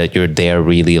happy that you're there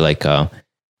really like,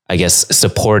 I guess,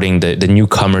 supporting the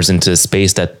newcomers into the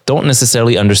space that don't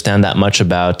necessarily understand that much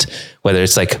about whether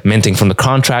it's like minting from the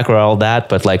contract or all that,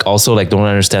 but like also like don't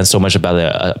understand so much about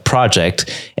a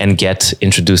project and get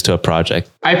introduced to a project.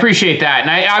 I appreciate that.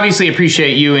 And I obviously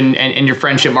appreciate you and your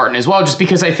friendship, Martin, as well, just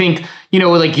because I think, you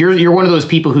know, like you're one of those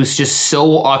people who's just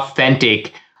so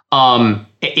authentic,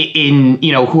 in,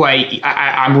 you know, who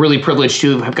I'm really privileged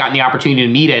to have gotten the opportunity to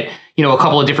meet at, you know, a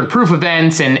couple of different proof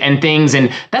events and things.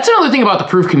 And that's another thing about the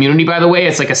proof community, by the way.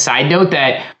 It's like a side note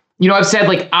that, you know, I've said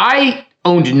like I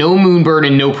owned no Moonbird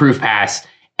and no Proof Pass.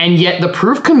 And yet the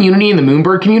proof community and the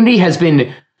Moonbird community has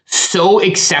been so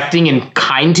accepting and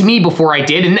kind to me before I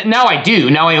did. And now I do.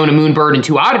 Now I own a Moonbird and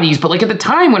 2 oddities. But like at the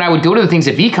time when I would go to the things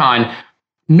at VCon,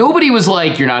 nobody was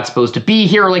like, you're not supposed to be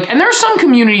here. Like, and there are some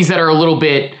communities that are a little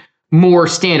bit more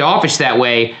standoffish that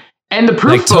way. And the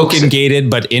proof like token gated,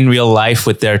 but in real life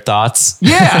with their thoughts.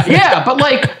 Yeah. But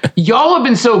like, y'all have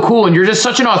been so cool, and you're just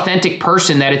such an authentic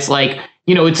person that it's like,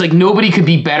 you know, it's like nobody could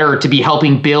be better to be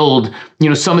helping build, you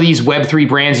know, some of these Web3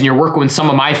 brands. And you're working with some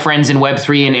of my friends in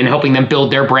Web3 and helping them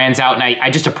build their brands out. And I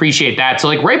just appreciate that. So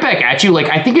like right back at you, like,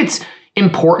 I think it's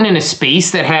important in a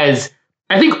space that has,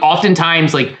 I think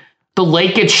oftentimes like the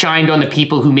light gets shined on the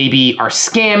people who maybe are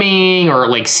scamming or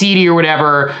like seedy or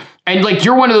whatever. And like,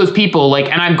 you're one of those people, like,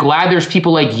 and I'm glad there's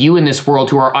people like you in this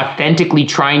world who are authentically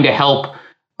trying to help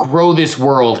grow this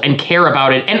world and care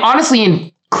about it. And honestly,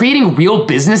 in creating real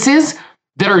businesses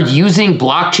that are using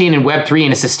blockchain and Web3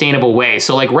 in a sustainable way.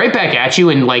 So like right back at you.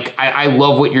 And like, I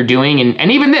love what you're doing.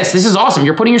 And even this is awesome.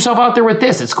 You're putting yourself out there with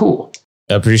this. It's cool.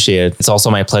 I appreciate it. It's also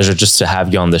my pleasure just to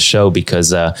have you on the show,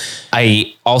 because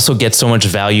I also get so much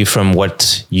value from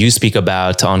what you speak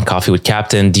about on Coffee with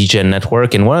Captain, DGEN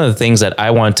Network. And one of the things that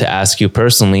I want to ask you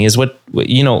personally is what,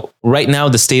 you know, right now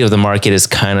the state of the market is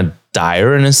kind of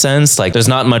dire in a sense. Like there's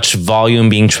not much volume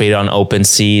being traded on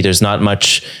OpenSea. There's not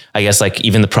much, I guess, like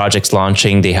even the projects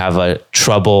launching, they have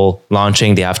trouble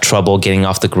launching. They have trouble getting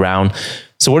off the ground.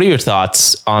 So what are your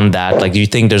thoughts on that? Like, do you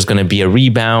think there's going to be a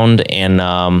rebound?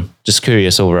 And just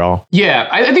curious overall. Yeah,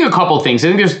 I think a couple of things.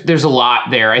 I think there's a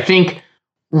lot there. I think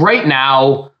right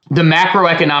now, the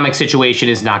macroeconomic situation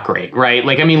is not great, right?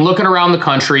 Like, I mean, looking around the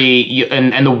country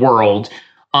and the world,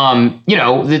 you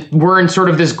know, we're in sort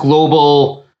of this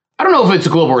global, I don't know if it's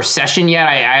a global recession yet.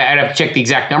 I'd have to check the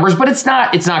exact numbers, but it's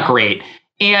not great.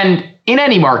 And in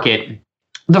any market,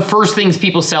 the first things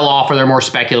people sell off are their more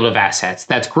speculative assets.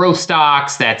 That's growth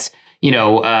stocks. That's, you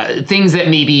know, things that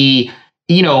maybe,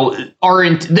 you know,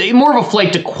 aren't more of a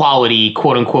flight to quality,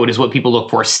 quote unquote, is what people look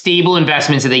for. Stable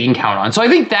investments that they can count on. So I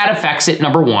think that affects it.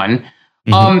 Number one.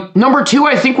 Number two,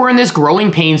 I think we're in this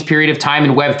growing pains period of time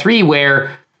in Web3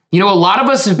 where, you know, a lot of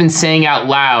us have been saying out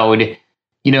loud,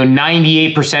 you know,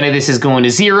 98% of this is going to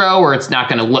zero, or it's not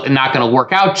going to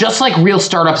work out, just like real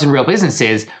startups and real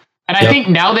businesses. And I think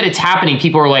now that it's happening,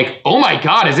 people are like, oh my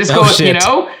God, is this going, you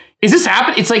know, is this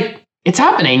happening? It's like, it's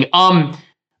happening.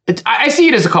 I see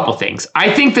it as a couple things.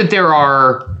 I think that there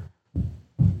are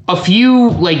a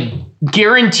few like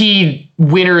guaranteed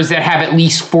winners that have at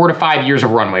least 4 to 5 years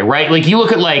of runway, right? Like you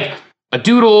look at like a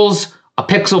Doodles, a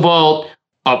Pixel Vault,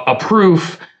 a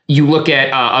Proof, you look at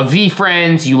a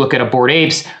VFriends, you look at a Bored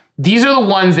Apes. These are the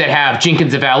ones that have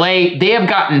Jenkins of LA. They have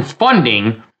gotten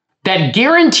funding that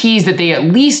guarantees that they at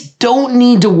least don't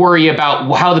need to worry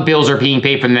about how the bills are being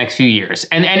paid for the next few years.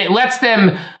 And it lets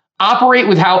them operate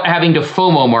without having to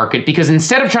FOMO market, because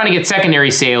instead of trying to get secondary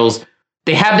sales,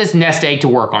 they have this nest egg to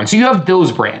work on. So you have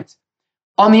those brands.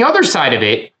 On the other side of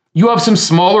it, you have some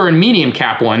smaller and medium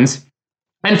cap ones.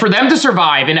 And for them to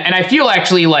survive, and I feel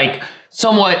actually like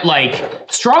somewhat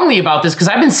like strongly about this, because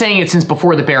I've been saying it since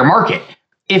before the bear market.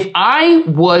 if I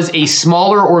was a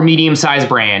smaller or medium-sized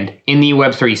brand in the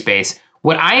Web3 space,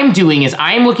 what I am doing is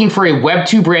I am looking for a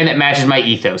Web2 brand that matches my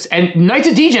ethos. And Knights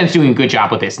of DGEN is doing a good job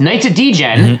with this. Knights of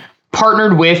DGEN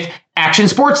partnered with Action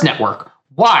Sports Network.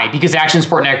 Why? Because Action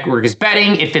Sports Network is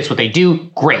betting. It fits what they do.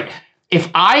 Great. If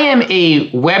I am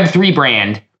a Web3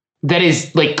 brand that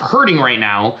is like hurting right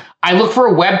now, I look for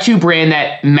a Web2 brand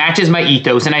that matches my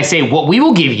ethos. And I say, what we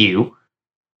will give you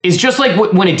is just like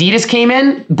when Adidas came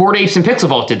in, Bored Apes and Pixel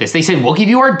Vault did this. They said, we'll give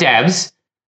you our devs.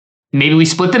 Maybe we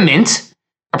split the mint,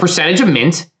 a percentage of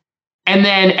mint. And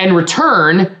then in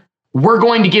return, we're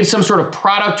going to give some sort of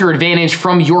product or advantage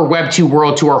from your Web2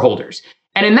 world to our holders.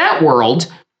 And in that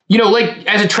world, you know, like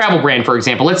as a travel brand, for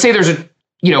example, let's say there's a,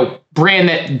 you know, brand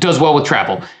that does well with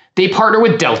travel. They partner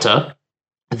with Delta.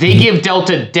 They give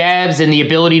Delta devs and the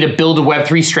ability to build a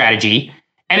Web3 strategy.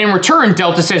 And in return,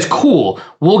 Delta says, cool,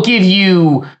 we'll give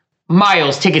you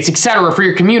miles, tickets, etc. for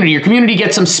your community. Your community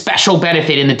gets some special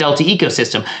benefit in the Delta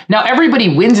ecosystem. Now,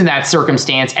 everybody wins in that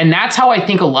circumstance. And that's how I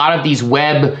think a lot of these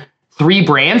Web3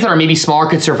 brands that are maybe smaller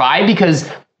could survive, because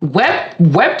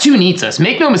Web2 needs us.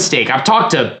 Make no mistake. I've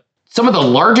talked to some of the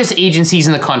largest agencies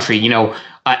in the country, you know,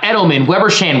 Edelman, Weber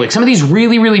Shandwick, some of these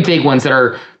really, really big ones that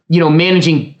are, you know,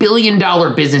 managing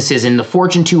billion-dollar businesses in the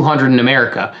Fortune 200 in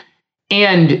America.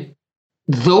 And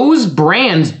those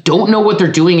brands don't know what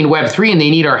they're doing in Web3 and they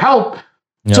need our help.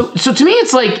 Yep. So to me,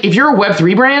 it's like, if you're a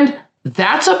Web3 brand,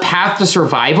 that's a path to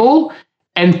survival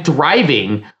and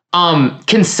thriving.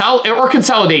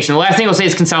 Consolidation. The last thing I'll say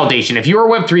is consolidation. If you're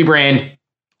a Web3 brand,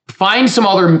 find some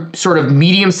other sort of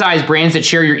medium-sized brands that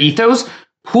share your ethos,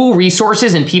 pool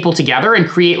resources and people together and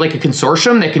create like a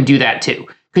consortium that can do that too.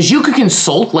 Because you could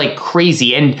consult like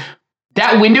crazy, and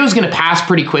that window is going to pass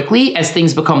pretty quickly as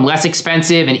things become less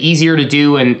expensive and easier to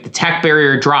do and the tech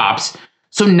barrier drops.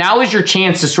 So now is your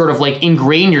chance to sort of like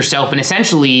ingrain yourself and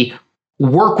essentially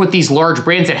work with these large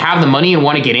brands that have the money and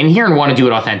want to get in here and want to do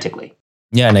it authentically.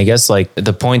 Yeah. And I guess like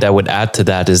the point I would add to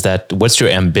that is that what's your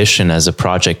ambition as a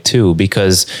project too?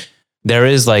 Because there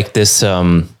is like this,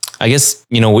 I guess,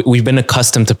 you know, we've been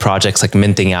accustomed to projects like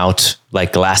minting out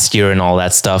like last year and all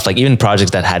that stuff, like even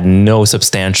projects that had no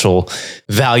substantial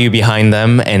value behind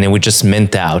them and it would just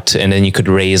mint out. And then you could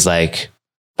raise like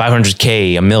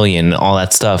 500K, $1 million, all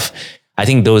that stuff. I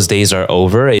think those days are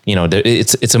over. You know,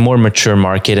 it's a more mature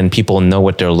market and people know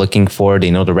what they're looking for.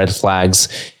 They know the red flags.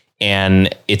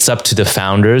 And it's up to the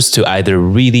founders to either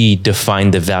really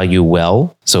define the value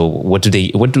well. So what do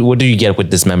you get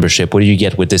with this membership? What do you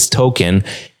get with this token?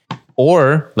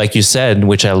 Or like you said,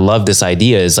 which I love this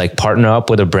idea, is like partner up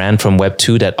with a brand from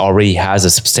Web2 that already has a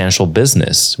substantial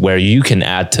business where you can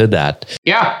add to that.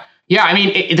 Yeah. Yeah. I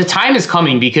mean, the time is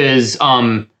coming because,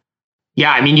 I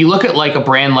mean, you look at like a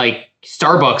brand like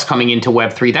Starbucks coming into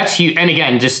Web3, that's huge. And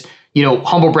again, just, you know,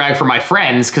 humble brag for my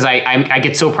friends, because I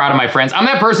get so proud of my friends. I'm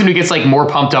that person who gets like more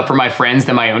pumped up for my friends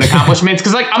than my own accomplishments,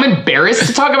 because like I'm embarrassed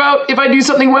to talk about if I do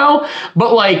something well,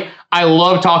 but like I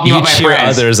love talking about my cheer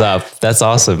friends. Others up. That's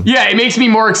awesome. Yeah, it makes me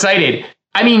more excited.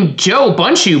 I mean, Joe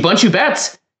Bunchu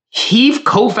Bets, he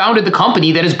co-founded the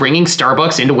company that is bringing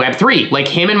Starbucks into Web3. Like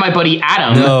him and my buddy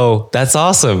Adam. No, that's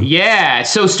awesome. Yeah,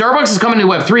 so Starbucks is coming to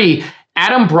Web3.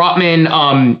 Adam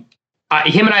Brotman,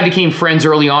 him and I became friends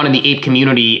early on in the Ape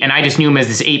community, and I just knew him as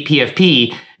this Ape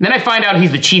PFP. And then I find out he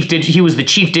was the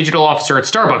chief digital officer at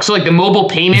Starbucks. So like the mobile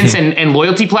payments and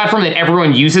loyalty platform that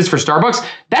everyone uses for Starbucks,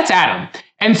 that's Adam.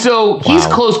 And so he's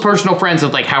close personal friends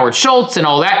with like Howard Schultz and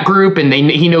all that group, and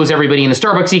he knows everybody in the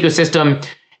Starbucks ecosystem.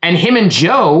 And him and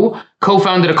Joe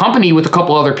co-founded a company with a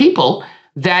couple other people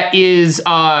that is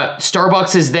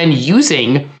Starbucks is then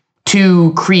using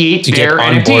to create their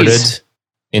NFTs.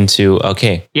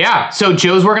 Yeah, so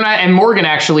Joe's working on it, and Morgan,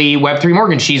 actually, Web3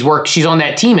 Morgan, she's on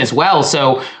that team as well.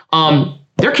 So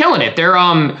they're killing it.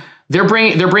 They're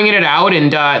bringing it out,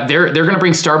 and they're going to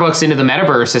bring Starbucks into the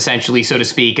metaverse, essentially, so to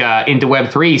speak, into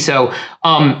Web3. So,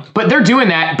 but they're doing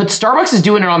that. But Starbucks is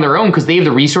doing it on their own because they have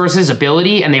the resources,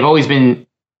 ability, and they've always been,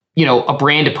 you know, a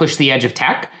brand to push the edge of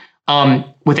tech.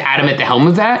 With Adam at the helm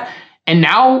of that, and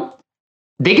now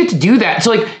they get to do that.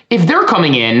 So, like, if they're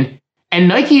coming in. And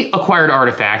Nike acquired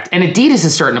Artifact, and Adidas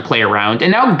is starting to play around,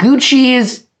 and now Gucci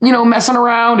is, you know, messing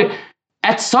around.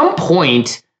 At some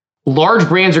point, large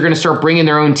brands are going to start bringing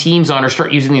their own teams on or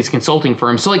start using these consulting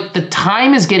firms. So, like, the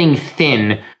time is getting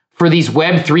thin for these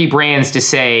Web3 brands to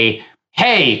say,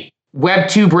 hey,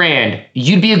 Web2 brand,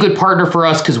 you'd be a good partner for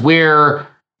us because we're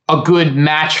a good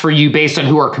match for you based on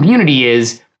who our community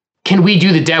is. Can we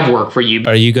do the dev work for you?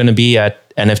 Are you going to be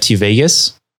at NFT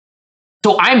Vegas?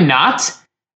 So I'm not.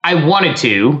 I wanted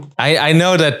to. I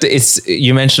know that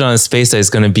you mentioned on Space that it's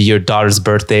going to be your daughter's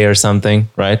birthday or something,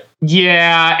 right?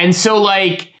 Yeah. And so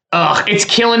like, it's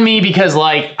killing me because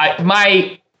like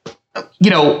I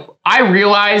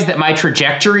realize that my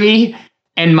trajectory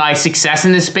and my success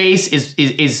in this space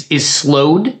is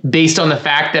slowed based on the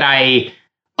fact that I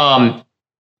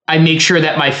make sure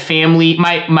that my family,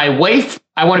 my wife,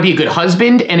 I want to be a good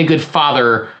husband and a good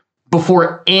father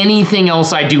before anything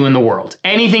else I do in the world,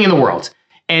 anything in the world.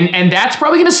 And that's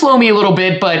probably going to slow me a little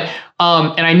bit, but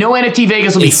and I know NFT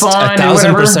Vegas will be fun.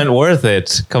 1,000% worth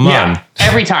it. Come on.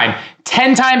 Every time.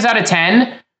 10 times out of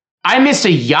 10, I missed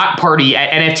a yacht party at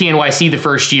NFT NYC the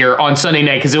first year on Sunday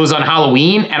night because it was on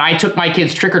Halloween, and I took my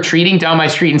kids trick-or-treating down my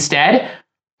street instead.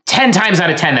 10 times out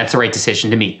of 10, that's the right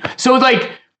decision to me. So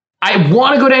like, I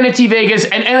want to go to NFT Vegas,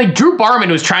 and like Drew Barman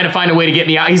was trying to find a way to get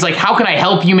me out. He's like, how can I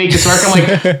help you make this work?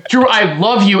 I'm like, Drew, I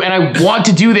love you and I want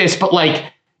to do this, but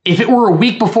like, if it were a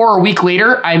week before or a week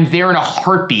later, I'm there in a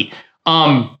heartbeat.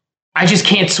 I just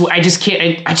can't swing it. I just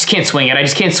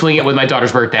can't swing it with my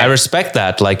daughter's birthday. I respect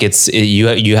that. Like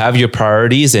you have your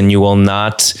priorities, and you will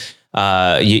not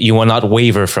you will not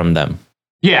waver from them.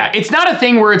 Yeah, it's not a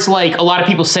thing where it's like a lot of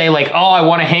people say like, oh, I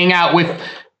want to hang out with,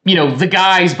 the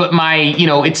guys, but my,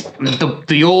 it's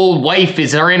the old wife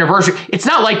is our anniversary. It's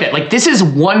not like that. Like, this is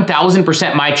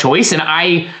 1,000% my choice. And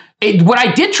what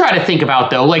I did try to think about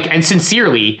though, like, and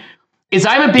sincerely, is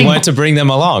I'm a big... You wanted to bring them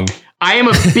along. I am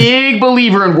a big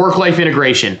believer in work-life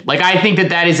integration. Like, I think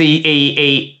that is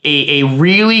a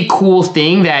really cool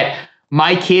thing that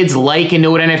my kids like and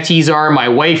know what NFTs are. My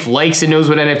wife likes and knows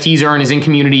what NFTs are and is in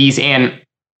communities. And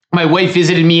my wife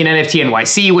visited me in NFT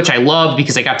NYC, which I loved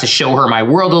because I got to show her my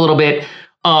world a little bit.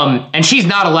 And she's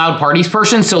not a loud parties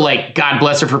person, so like, God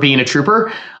bless her for being a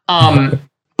trooper.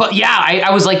 But yeah,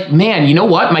 I was like, man, you know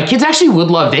what? My kids actually would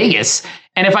love Vegas.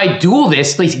 And if I do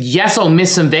this, like, yes, I'll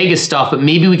miss some Vegas stuff, but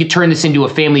maybe we could turn this into a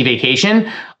family vacation.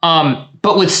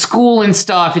 But with school and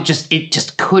stuff, it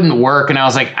just couldn't work. And I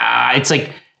was like, it's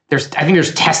like, I think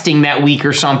there's testing that week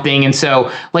or something. And so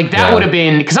like that would have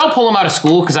been, because I'll pull them out of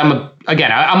school because I'm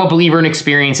a believer in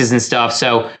experiences and stuff.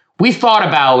 So we thought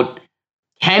about,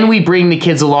 can we bring the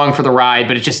kids along for the ride?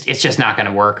 But it's just not going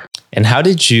to work. And how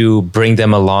did you bring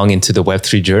them along into the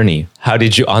Web3 journey? How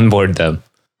did you onboard them?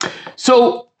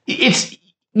 So it's,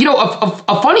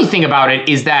 a funny thing about it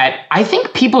is that I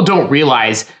think people don't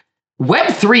realize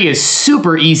Web3 is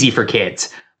super easy for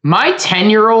kids. My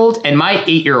 10-year-old and my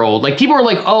 8-year-old, like, people are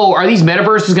like, oh, are these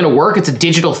metaverses going to work? It's a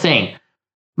digital thing.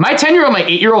 My 10-year-old, my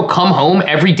 8-year-old come home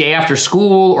every day after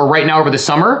school or right now over the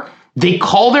summer. They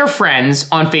call their friends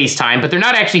on FaceTime, but they're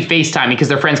not actually FaceTime because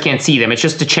their friends can't see them. It's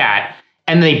just a chat.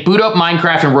 And they boot up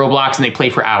Minecraft and Roblox and they play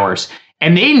for hours.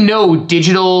 And they know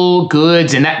digital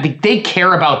goods and that they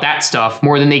care about that stuff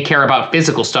more than they care about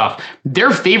physical stuff. Their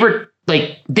favorite,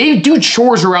 like, they do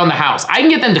chores around the house. I can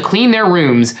get them to clean their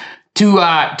rooms, to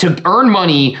earn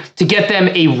money, to get them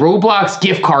a Roblox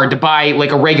gift card to buy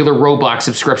like a regular Roblox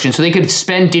subscription so they could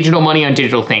spend digital money on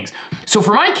digital things. So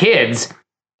for my kids,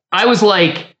 I was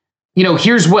like,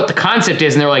 here's what the concept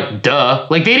is. And they're like, duh.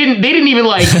 Like, they didn't even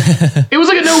like, it was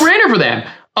like a no-brainer for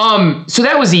them. So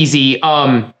that was easy.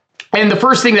 And the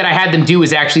first thing that I had them do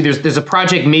is actually, there's a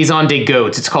project, Maison des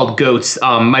Goats. It's called Goats.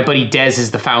 My buddy Dez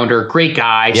is the founder. Great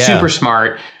guy, super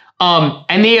smart.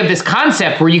 And they have this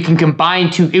concept where you can combine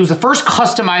it was the first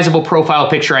customizable profile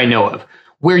picture I know of,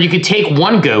 where you could take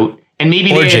one goat and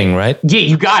maybe forging, right? Yeah,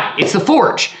 you got it. It's the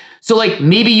forge. So like,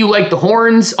 maybe you like the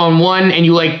horns on one and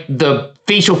you like the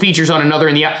facial features on another,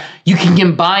 and you can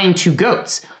combine two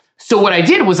goats. So what I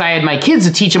did was I had my kids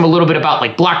to teach them a little bit about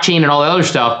like blockchain and all that other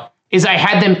stuff. Is I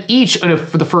had them each in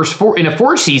a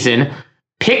forge season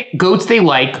pick goats they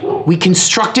like. We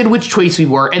constructed which choice we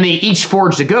were, and they each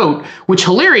forged a goat, which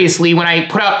hilariously, when I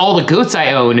put out all the goats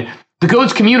I own, the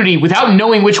goats community, without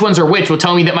knowing which ones are which, will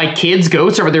tell me that my kids'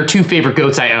 goats are their two favorite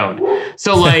goats I own.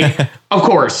 So like, of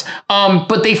course.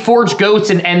 But they forged goats,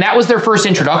 and that was their first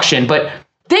introduction, but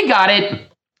they got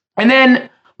it. And then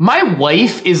my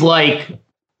wife is like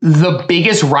the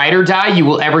biggest ride or die you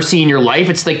will ever see in your life.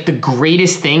 It's like the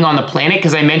greatest thing on the planet.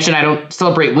 Because I mentioned I don't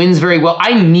celebrate wins very well.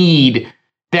 I need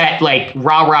that like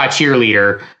rah-rah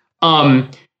cheerleader.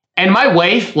 And my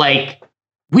wife, like,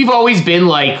 we've always been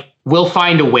like, we'll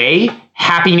find a way.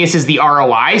 Happiness is the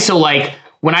ROI. So like,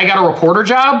 when I got a reporter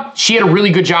job, she had a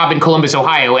really good job in Columbus,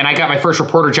 Ohio. And I got my first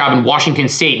reporter job in Washington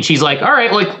State. And she's like, all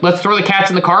right, like, let's throw the cats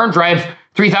in the car and drive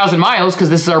 3,000 miles because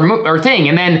this is our thing.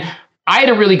 And then I had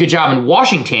a really good job in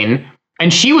Washington,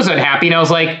 and she was unhappy. And I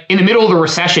was like, in the middle of the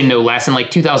recession, no less, in like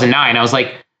 2009, I was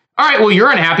like, all right, well,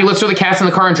 you're unhappy. Let's throw the cats in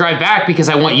the car and drive back because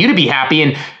I want you to be happy.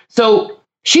 And so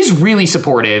she's really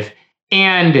supportive.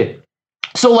 And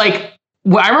so like,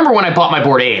 I remember when I bought my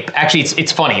Bored Ape, actually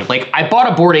it's funny. Like I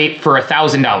bought a Bored Ape for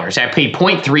 $1,000. I paid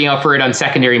 0.3 for it on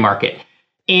secondary market.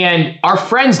 And our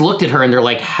friends looked at her and they're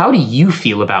like, how do you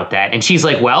feel about that? And she's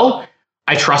like, well,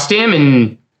 I trust him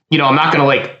and, I'm not going to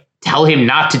like tell him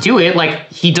not to do it.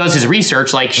 Like he does his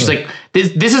research. Like she's like,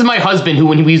 this is my husband who,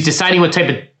 when he was deciding what type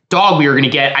of dog we were going to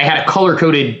get, I had a color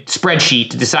coded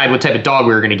spreadsheet to decide what type of dog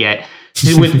we were going to get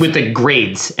with the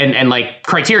grades and like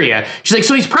criteria. She's like,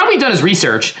 so he's probably done his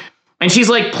research. And she's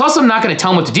like, plus I'm not going to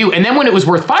tell him what to do. And then when it was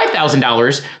worth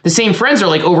 $5,000, the same friends are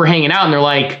like over hanging out and they're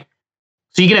like,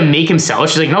 so you're going to make him sell it?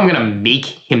 She's like, no, I'm going to make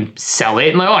him sell it.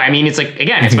 And like, I mean, it's like,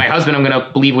 again, it's my husband. I'm going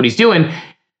to believe what he's doing.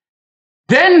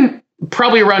 Then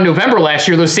probably around November last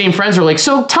year, those same friends are like,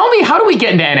 so tell me, how do we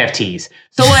get into NFTs?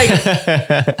 So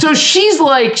like, so she's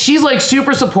like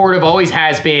super supportive, always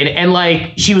has been. And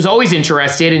like, she was always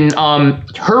interested. And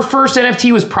her first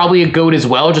NFT was probably a GOAT as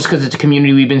well, just because it's a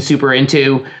community we've been super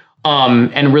into.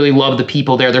 And really love the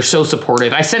people there. They're so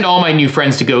supportive. I send all my new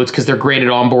friends to GOATs because they're great at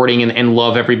onboarding and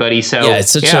love everybody. So yeah,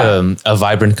 it's such a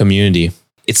vibrant community.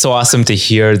 It's so awesome to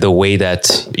hear the way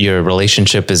that your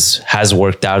relationship has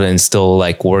worked out and still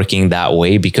like working that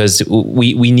way, because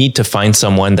we need to find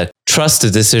someone that trusts the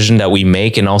decision that we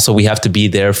make, and also we have to be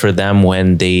there for them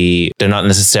when they're not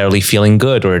necessarily feeling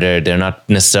good or they're not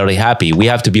necessarily happy. We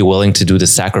have to be willing to do the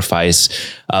sacrifice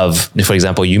of, for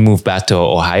example, you moved back to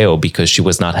Ohio because she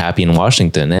was not happy in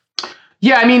Washington.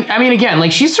 Yeah, I mean, again,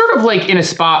 like she's sort of like in a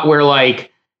spot where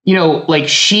like, like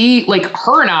she, like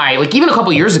her and I, like even a couple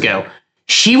of years ago,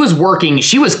 she was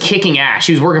kicking ass.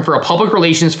 She was working for a public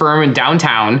relations firm in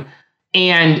downtown,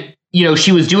 and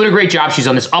she was doing a great job. She's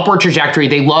on this upward trajectory.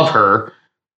 They love her,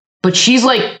 but she's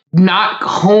like not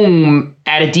home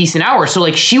at a decent hour. So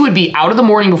like she would be out of the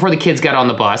morning before the kids got on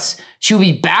the bus. She would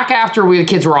be back after the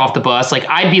kids were off the bus. Like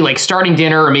I'd be like starting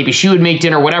dinner, or maybe she would make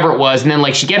dinner, whatever it was. And then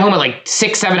like she'd get home at like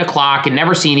 6, 7 o'clock and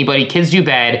never see anybody. Kids do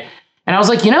bed. And I was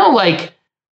like, like,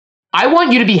 I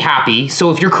want you to be happy.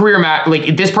 So if your career,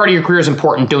 like this part of your career is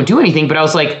important, don't do anything. But I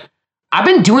was like, I've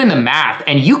been doing the math,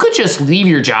 and you could just leave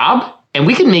your job and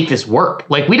we could make this work.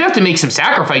 Like we'd have to make some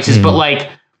sacrifices, but like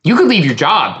you could leave your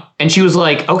job. And she was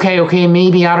like, okay,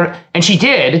 maybe I don't. And she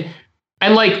did.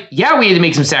 And like, yeah, we had to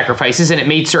make some sacrifices, and it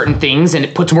made certain things, and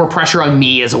it puts more pressure on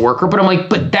me as a worker. But I'm like,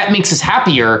 but that makes us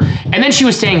happier. And then she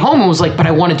was staying home and was like, but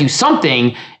I want to do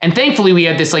something. And thankfully we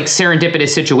had this like serendipitous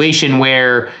situation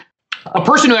where a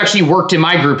person who actually worked in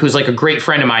my group, who's like a great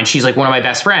friend of mine, she's like one of my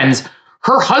best friends,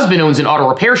 her husband owns an auto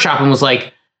repair shop, and was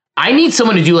like, I need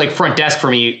someone to do like front desk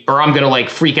for me, or I'm going to like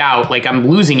freak out. Like I'm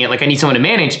losing it. Like I need someone to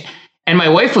manage. And my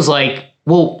wife was like,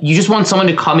 well, you just want someone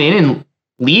to come in and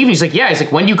leave? And he's like, yeah. He's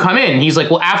like, when do you come in? And he's like,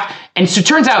 well, after. And so it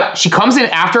turns out she comes in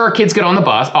after our kids get on the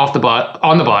bus.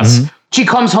 Mm-hmm. She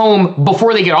comes home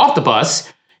before they get off the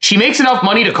bus. She makes enough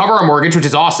money to cover our mortgage, which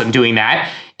is awesome doing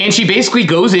that. And she basically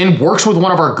goes in, works with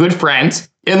one of our good friends,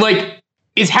 and like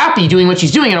is happy doing what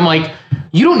she's doing. And I'm like,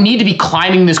 you don't need to be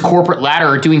climbing this corporate ladder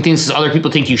or doing things as other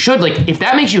people think you should. Like if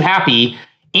that makes you happy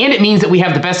and it means that we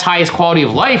have the best, highest quality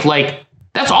of life, like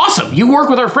that's awesome. You work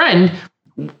with our friend,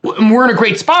 we're in a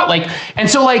great spot. Like, and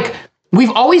so like,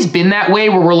 we've always been that way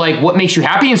where we're like, what makes you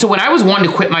happy? And so when I was wanting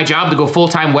to quit my job to go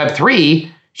full-time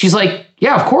Web3, she's like,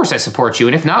 yeah, of course I support you.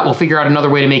 And if not, we'll figure out another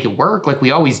way to make it work, like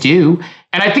we always do.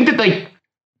 And I think that like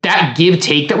that give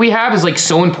take that we have is like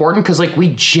so important, because like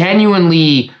we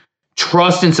genuinely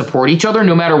trust and support each other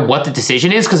no matter what the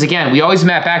decision is. Because again, we always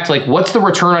map back to like, what's the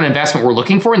return on investment we're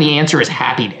looking for? And the answer is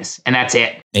happiness. And that's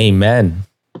it. Amen.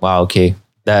 Wow. Okay.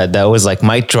 That was like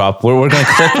mic drop. We're going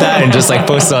to clip that and just like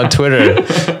post it on Twitter.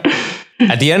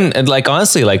 At the end, and like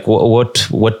honestly, like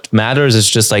what matters is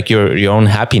just like your own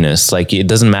happiness. Like it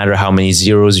doesn't matter how many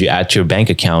zeros you add to your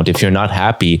bank account. If you're not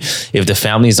happy, if the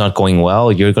family is not going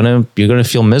well, you're gonna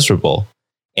feel miserable.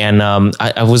 And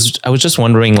I was just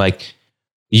wondering, like,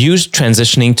 you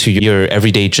transitioning to your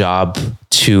everyday job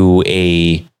to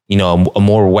a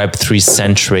more Web3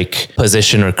 centric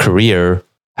position or career.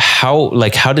 How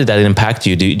did that impact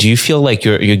you? Do you feel like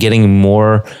you're getting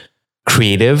more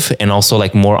creative and also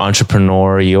like more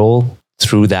entrepreneurial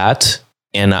through that?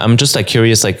 And I'm just like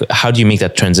curious, like, how do you make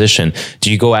that transition?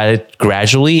 Do you go at it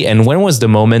gradually? And when was the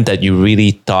moment that you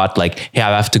really thought like, hey,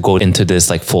 I have to go into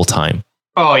this like full time?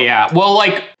 Oh yeah. Well,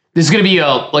 like this is going to be a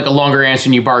longer answer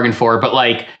than you bargained for, but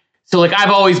like, so like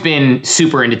I've always been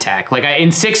super into tech. Like in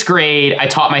 6th grade, I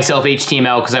taught myself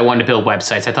HTML because I wanted to build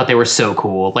websites. I thought they were so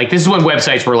cool. Like this is when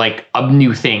websites were like a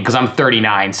new thing, because I'm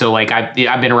 39. So like I've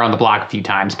been around the block a few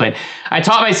times, but I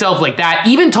taught myself like that.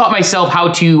 Even taught myself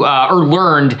how to or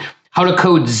learned how to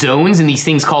code zones in these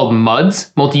things called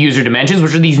MUDs, multi-user dimensions,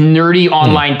 which are these nerdy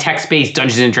online text-based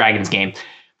Dungeons and Dragons games.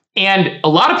 And a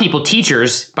lot of people,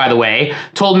 teachers, by the way,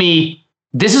 told me,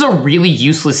 this is a really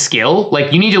useless skill.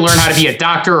 Like, you need to learn how to be a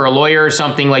doctor or a lawyer or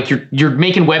something. Like, you're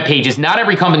making web pages. Not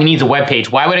every company needs a web page.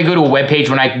 Why would I go to a web page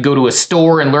when I could go to a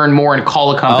store and learn more and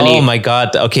call a company? Oh my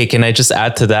God. Okay. Can I just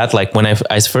add to that? Like, when I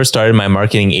first started my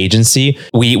marketing agency,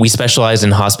 we specialized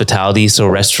in hospitality. So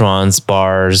restaurants,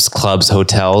 bars, clubs,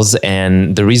 hotels.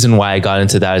 And the reason why I got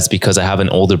into that is because I have an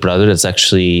older brother that's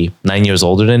actually 9 years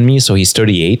older than me. So he's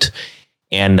 38.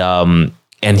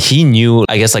 And he knew,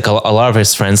 I guess, like a lot of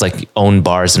his friends like own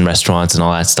bars and restaurants and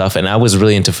all that stuff. And I was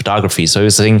really into photography. So he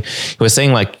was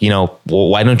saying like, well,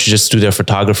 why don't you just do their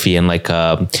photography and like,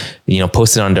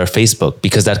 post it on their Facebook,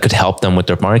 because that could help them with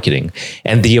their marketing.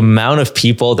 And the amount of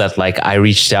people that like I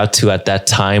reached out to at that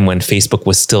time when Facebook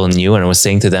was still new, and I was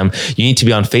saying to them, you need to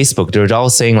be on Facebook. They were all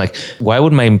saying like, why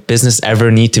would my business ever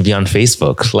need to be on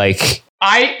Facebook? Like,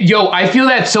 I feel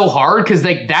that so hard, because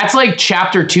like that's like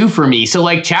chapter 2 for me. So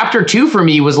like chapter 2 for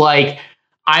me was like,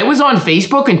 I was on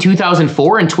Facebook in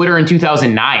 2004 and Twitter in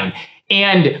 2009.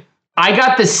 And I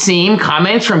got the same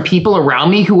comments from people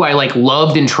around me who I like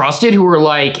loved and trusted, who were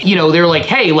like, they're like,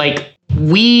 hey, like,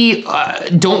 we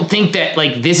don't think that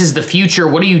like this is the future.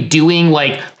 What are you doing?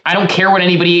 Like, I don't care what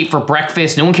anybody ate for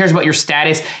breakfast. No one cares about your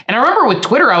status. And I remember with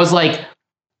Twitter, I was like,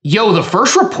 the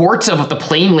first reports of the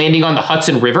plane landing on the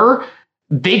Hudson River,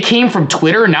 they came from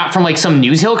Twitter, not from like some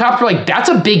news helicopter. Like, that's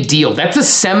a big deal. That's a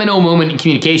seminal moment in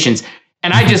communications.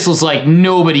 And I just was like,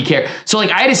 nobody cared. So like,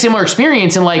 I had a similar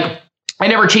experience, and like, I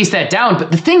never chased that down.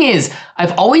 But the thing is,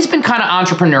 I've always been kind of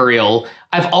entrepreneurial.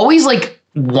 I've always like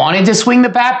wanted to swing the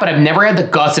bat, but I've never had the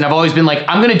guts. And I've always been like,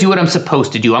 I'm going to do what I'm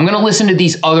supposed to do. I'm going to listen to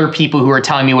these other people who are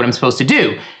telling me what I'm supposed to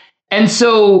do. And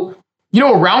so,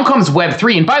 around comes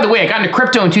Web3. And by the way, I got into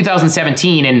crypto in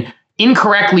 2017 and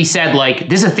incorrectly said like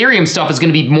this Ethereum stuff is going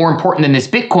to be more important than this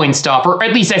Bitcoin stuff, or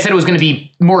at least I said it was going to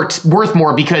be worth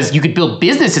more because you could build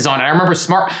businesses on it. I remember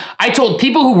I told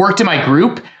people who worked in my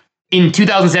group in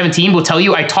 2017 will tell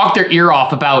you I talked their ear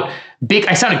off about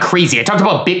I sounded crazy. I talked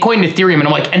about Bitcoin and Ethereum, and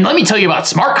I'm like, and let me tell you about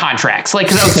smart contracts. Like,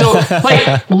 because I was so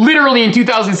like literally in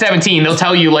 2017, they'll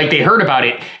tell you like they heard about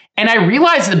it. And I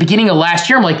realized at the beginning of last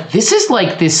year, I'm like, this is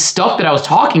like this stuff that I was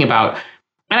talking about.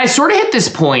 And I sort of hit this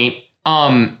point,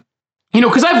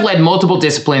 because I've led multiple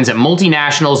disciplines at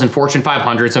multinationals and Fortune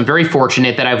 500s. I'm very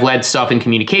fortunate that I've led stuff in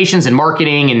communications and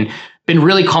marketing and been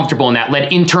really comfortable in that.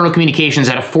 Led internal communications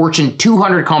at a Fortune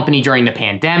 200 company during the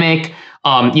pandemic.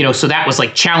 So that was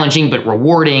like challenging but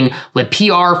rewarding. Led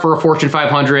PR for a Fortune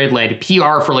 500, led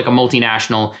PR for like a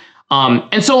multinational.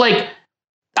 And so like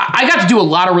I got to do a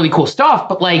lot of really cool stuff,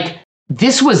 but like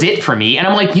this was it for me. And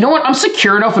I'm like, you know what? I'm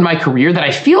secure enough in my career that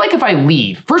I feel like if I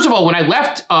leave, first of all, when I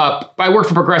left, I worked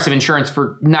for Progressive Insurance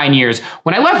for 9 years.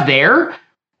 When I left there,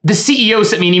 the CEO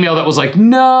sent me an email that was like,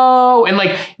 no. And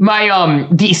like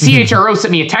the CHRO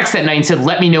sent me a text that night and said,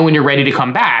 let me know when you're ready to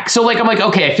come back. So like, I'm like,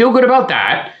 okay, I feel good about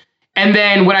that. And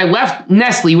then when I left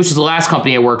Nestle, which is the last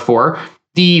company I worked for,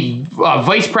 the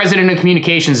vice president of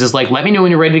communications is like, let me know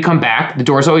when you're ready to come back. The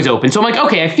door's always open. So I'm like,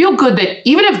 okay, I feel good that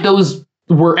even if those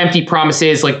were empty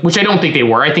promises, like, which I don't think they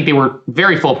were. I think they were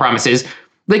very full promises.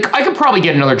 Like, I could probably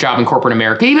get another job in corporate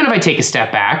America, even if I take a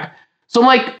step back. So I'm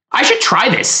like, I should try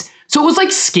this. So it was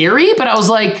like scary, but I was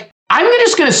like, I'm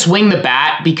just going to swing the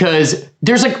bat, because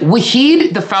there's like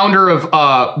Wahid, the founder of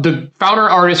the founder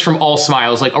artist from All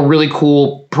Smiles, like a really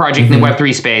cool project in the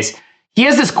Web3 space. He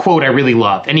has this quote I really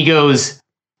love. And he goes,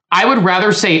 I would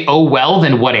rather say, oh, well,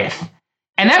 than what if?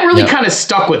 And that really kind of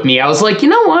stuck with me. I was like, you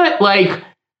know what? Like,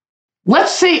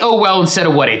 let's say, oh, well, instead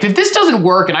of what if. If this doesn't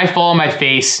work and I fall on my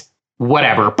face,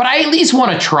 whatever. But I at least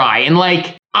want to try. And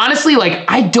like, honestly, like,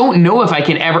 I don't know if I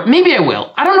can ever, maybe I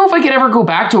will. I don't know if I could ever go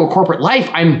back to a corporate life.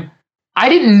 I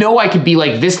didn't know I could be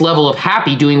like this level of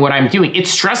happy doing what I'm doing. It's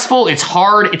stressful. It's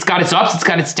hard. It's got its ups. It's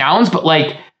got its downs. But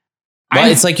like,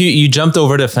 it's like you jumped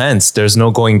over the fence. There's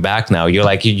no going back now. You're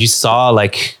like, you saw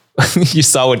like, you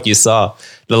saw what you saw,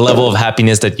 the level of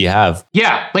happiness that you have.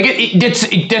 Yeah. Like that's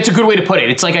a good way to put it.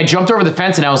 It's like I jumped over the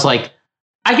fence and I was like,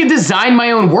 I can design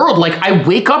my own world. Like I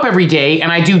wake up every day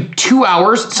and I do 2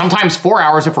 hours, sometimes 4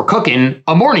 hours if we're cooking,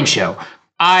 a morning show.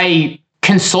 I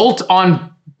consult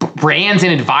on brands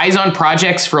and advise on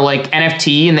projects for like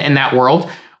NFT in that world.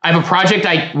 I have a project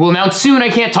I will announce soon I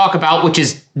can't talk about, which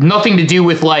is nothing to do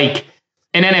with like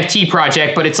an NFT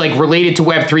project, but it's like related to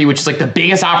Web3, which is like the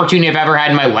biggest opportunity I've ever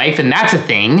had in my life. And that's a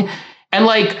thing. And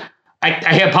like,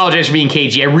 I apologize for being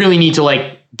cagey. I really need to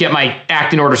like get my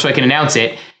act in order so I can announce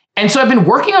it. And so I've been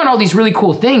working on all these really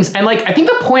cool things. And like, I think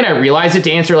the point I realized it,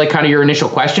 to answer like kind of your initial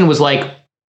question, was like,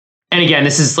 and again,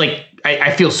 this is like,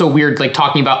 I feel so weird like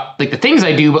talking about like the things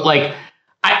I do, but like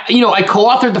I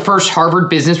co-authored the first Harvard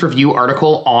Business Review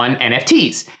article on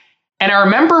NFTs. And I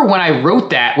remember when I wrote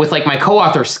that with like my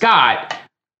co-author Scott,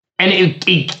 and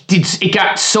it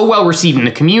got so well received in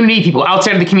the community, people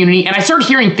outside of the community, and I started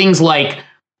hearing things like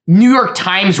New York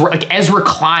Times, like Ezra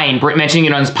Klein, Britt mentioning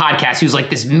it on his podcast, who's like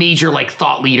this major like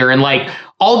thought leader, and like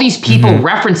all these people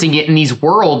referencing it in these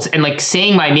worlds and like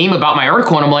saying my name about my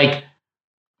article, and I'm like,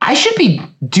 I should be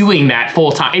doing that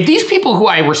full time. If these people who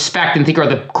I respect and think are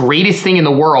the greatest thing in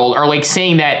the world are like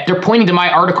saying that, they're pointing to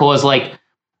my article as like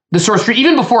the source.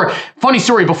 Even before, funny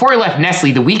story, before I left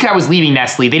Nestle, the week I was leaving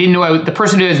Nestle, they didn't know the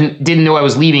person who didn't know I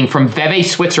was leaving from Vevey,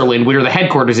 Switzerland, where the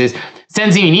headquarters is,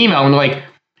 sends me an email and they're like,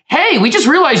 hey, we just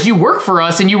realized you work for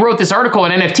us and you wrote this article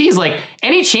on NFTs. Like,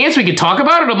 any chance we could talk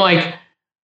about it? I'm like,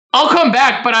 I'll come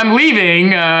back, but I'm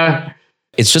leaving.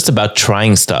 It's just about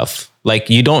trying stuff. Like,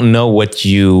 you don't know what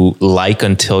you like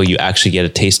until you actually get a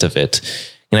taste of it.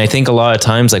 And I think a lot of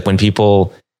times, like when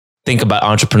people think about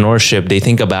entrepreneurship, they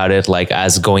think about it like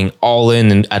as going all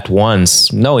in at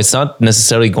once. No, it's not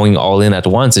necessarily going all in at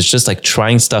once. It's just like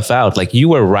trying stuff out. Like, you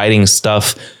were writing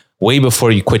stuff way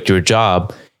before you quit your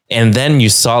job. And then you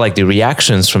saw like the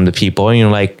reactions from the people and you're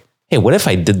like, hey, what if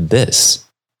I did this?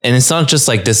 And it's not just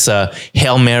like this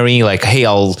Hail Mary, like, hey,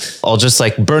 I'll just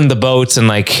like burn the boats and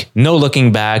like no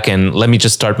looking back and let me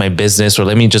just start my business, or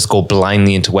let me just go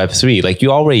blindly into Web3. Like, you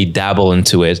already dabble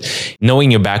into it. Knowing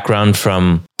your background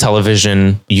from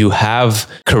television, you have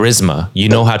charisma, you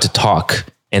know how to talk.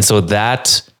 And so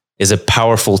that is a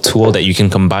powerful tool that you can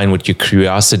combine with your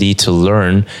curiosity to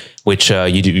learn, which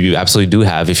you absolutely do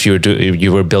have. If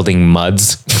you were building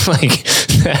MUDs, like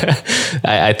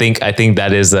I think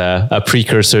that is a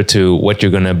precursor to what you're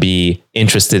going to be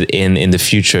interested in the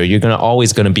future. You're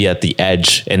always going to be at the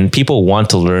edge, and people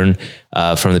want to learn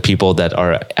from the people that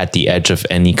are at the edge of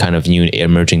any kind of new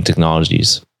emerging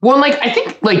technologies. Well, like, I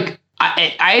think like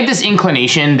I had this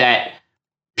inclination that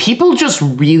people just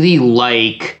really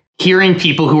like hearing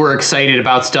people who are excited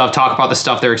about stuff talk about the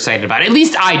stuff they're excited about. At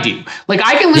least I do. Like,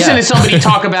 I can listen to somebody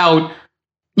talk about,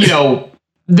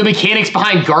 the mechanics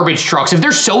behind garbage trucks. If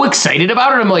they're so excited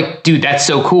about it, I'm like, dude, that's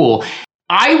so cool.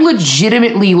 I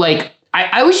legitimately like,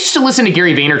 I always used to listen to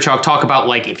Gary Vaynerchuk talk about,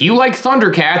 like, if you like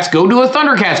Thundercats, go do a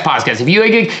Thundercats podcast. If you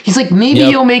like, he's like, maybe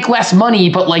you'll make less money,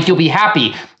 but like, you'll be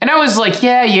happy. And I was like,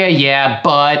 yeah,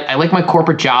 but I like my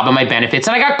corporate job and my benefits.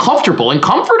 And I got comfortable, and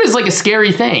comfort is like a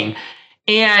scary thing.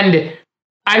 And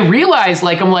I realized,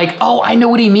 like, I'm like, oh, I know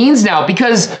what he means now,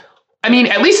 because I mean,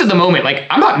 at least at the moment, like,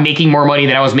 I'm not making more money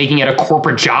than I was making at a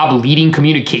corporate job leading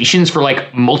communications for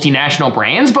like multinational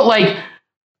brands, but like,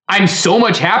 I'm so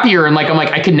much happier. And like, I'm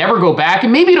like, I could never go back,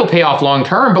 and maybe it'll pay off long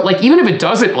term. But like, even if it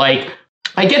doesn't, like,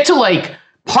 I get to like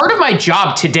part of my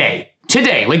job today,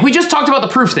 like we just talked about the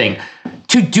proof thing,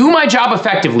 to do my job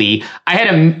effectively. I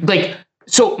had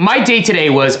so my day today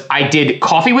was, I did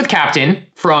coffee with Captain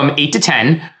from 8 to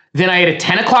 10. Then I had a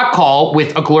 10 o'clock call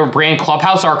with a brand,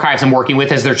 Clubhouse Archives, I'm working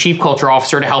with as their chief culture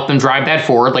officer to help them drive that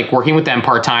forward, like working with them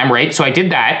part-time, right? So I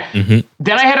did that.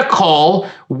 Then I had a call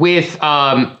with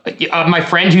my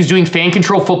friend who's doing Fan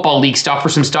Control Football League stuff for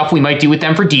some stuff we might do with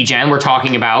them for DGEN we're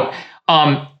talking about.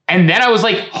 And then I was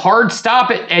like, hard stop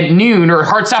at noon, or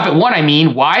hard stop at 1, I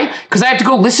mean. Why? Because I have to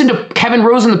go listen to Kevin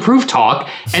Rose and the Proof Talk,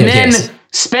 and then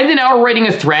spend an hour writing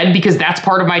a thread, because that's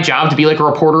part of my job, to be like a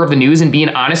reporter of the news and be an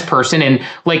honest person. And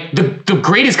like the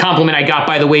greatest compliment I got,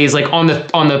 by the way, is like on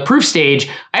the Proof stage,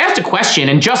 I asked a question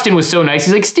and Justin was so nice.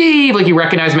 He's like, Steve, like, he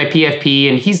recognized my PFP,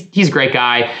 and he's a great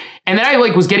guy. And then I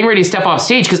like was getting ready to step off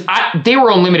stage because they were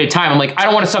on limited time. I'm like, I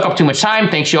don't want to suck up too much time.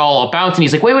 Thanks, y'all. I'll bounce. And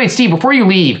he's like, wait, Steve, before you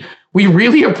leave, we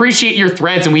really appreciate your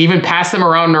threads, and we even pass them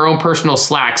around in our own personal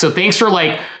Slack. So thanks for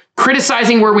like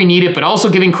criticizing where we need it, but also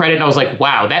giving credit. And I was like,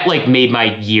 wow, that like made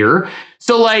my year.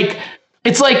 So like,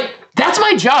 it's like, that's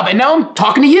my job. And now I'm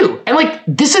talking to you. And like,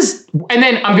 this is, and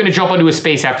then I'm going to jump onto a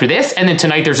space after this. And then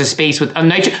tonight there's a space with a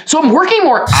night. So I'm working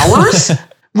more hours,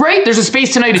 right? There's a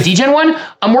space tonight, a DGEN one.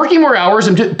 I'm working more hours,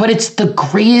 but it's the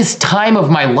greatest time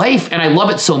of my life. And I love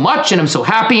it so much. And I'm so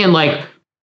happy. And like,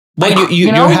 but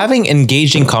you're having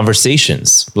engaging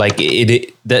conversations. Like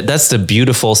that's the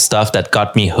beautiful stuff that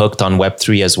got me hooked on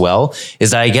Web3 as well,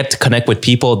 is that I get to connect with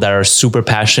people that are super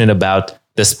passionate about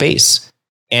the space.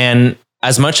 And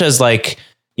as much as like,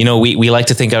 we like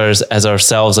to think as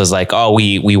ourselves as like, oh,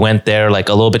 we went there like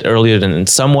a little bit earlier than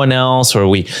someone else, or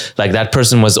we like that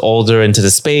person was older into the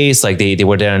space, like they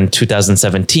were there in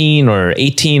 2017 or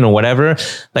 18 or whatever.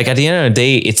 Like at the end of the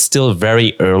day, it's still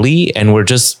very early, and we're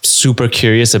just super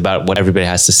curious about what everybody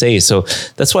has to say. So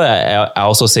that's why I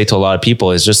also say to a lot of people,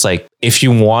 is just like, if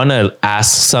you want to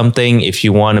ask something, if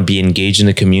you want to be engaged in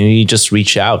the community, just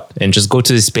reach out and just go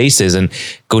to the spaces and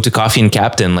go to Coffee and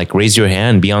Captain, like raise your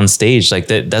hand, be on stage. Like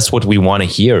that's what we want to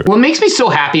hear. What makes me so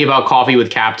happy about Coffee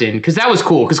with Captain, because that was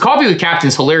cool, because Coffee with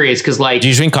Captain's hilarious, because like... Do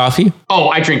you drink coffee? Oh,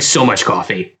 I drink so much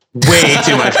coffee. Way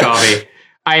too much coffee.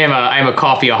 I'm a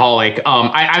coffeeaholic.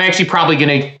 I'm actually probably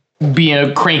going to be in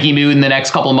a cranky mood in the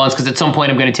next couple of months, because at some point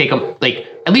I'm going to take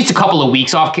at least a couple of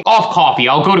weeks off coffee.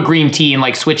 I'll go to green tea and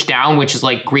like switch down, which is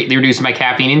like greatly reducing my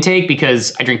caffeine intake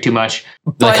because I drink too much.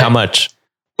 But, like how much?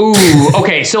 Ooh,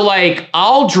 okay. So like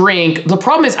I'll drink, the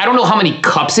problem is I don't know how many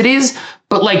cups it is,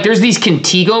 but like there's these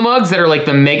Contigo mugs that are like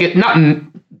the mega, not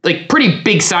like pretty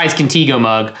big size Contigo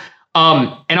mug.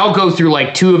 And I'll go through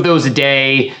like 2 of those a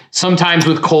day, sometimes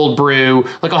with cold brew.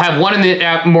 Like I'll have one in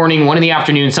the morning, one in the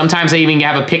afternoon. Sometimes I even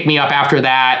have a pick me up after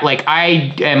that. Like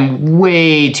I am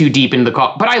way too deep into the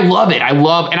coffee, but I love it.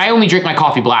 And I only drink my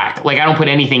coffee black. Like I don't put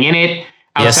anything in it.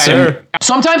 Yes, sir.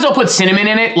 Sometimes I'll put cinnamon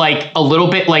in it, like a little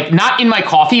bit, like not in my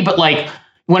coffee, but like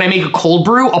when I make a cold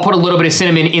brew, I'll put a little bit of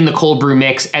cinnamon in the cold brew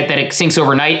mix that it sinks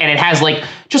overnight. And it has like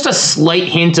just a slight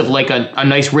hint of like a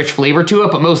nice rich flavor to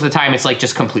it. But most of the time it's like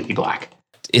just completely black.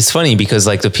 It's funny because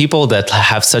like the people that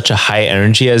have such a high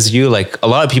energy as you, like a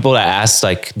lot of people that ask,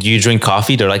 like, do you drink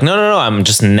coffee? They're like, no, I'm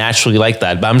just naturally like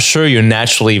that. But I'm sure you're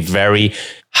naturally very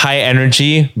high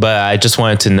energy, but I just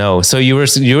wanted to know. So you were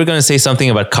going to say something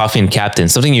about Coffee and Captain,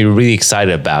 something you're really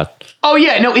excited about. Oh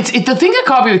yeah, no, it's the thing at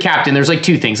Coffee with Captain. There's like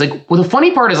 2 things. Like, well, the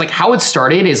funny part is like how it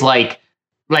started is like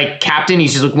Captain.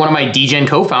 He's just like one of my DGEN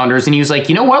co-founders, and he was like,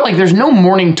 you know what? Like, there's no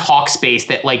morning talk space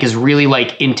that like is really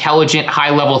like intelligent,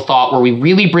 high level thought where we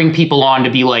really bring people on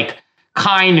to be like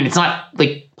kind, and it's not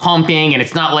like pumping, and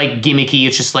it's not like gimmicky.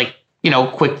 It's just like, you know,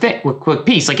 quick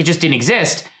piece. Like it just didn't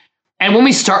exist. And when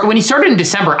he started in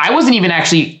December, I wasn't even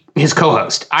actually his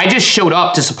co-host. I just showed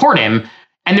up to support him.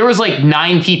 And there was like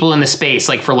 9 people in the space,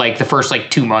 like for like the first like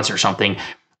 2 months or something.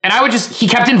 And he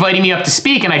kept inviting me up to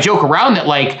speak. And I joke around that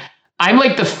like, I'm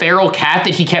like the feral cat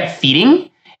that he kept feeding.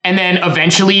 And then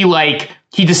eventually like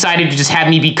he decided to just have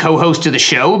me be co-host to the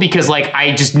show because like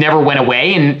I just never went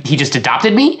away and he just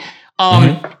adopted me.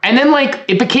 And then like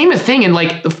it became a thing. And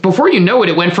like before you know it,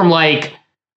 it went from like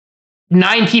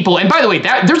 9 people. And by the way,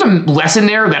 there's a lesson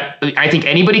there that I think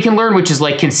anybody can learn, which is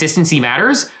like consistency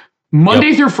matters.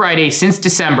 Monday through Friday since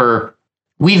December,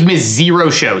 we've missed 0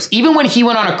 shows. Even when he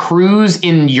went on a cruise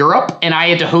in Europe and I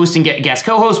had to host and get guest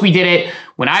co-host, we did it.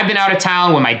 When I've been out of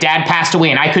town, when my dad passed away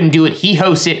and I couldn't do it, he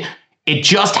hosts it. It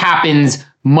just happens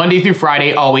Monday through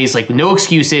Friday, always, like no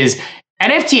excuses.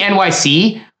 NFT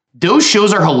NYC, those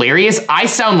shows are hilarious. I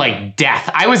sound like death.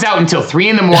 I was out until 3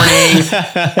 a.m.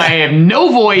 I have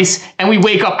no voice, and we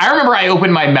wake up. I remember I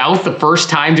opened my mouth the first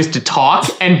time just to talk,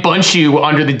 and Bunshu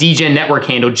under the DGEN network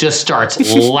handle just starts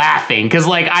laughing because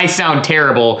like I sound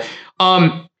terrible.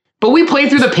 But we play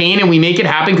through the pain and we make it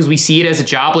happen because we see it as a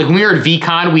job. Like when we were at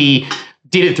VCon, we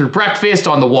did it through breakfast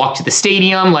on the walk to the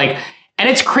stadium. Like, and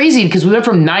it's crazy because we went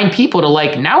from 9 people to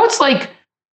like now it's like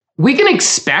we can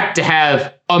expect to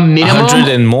have a minimum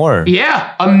 100 and more.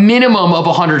 Yeah, a minimum of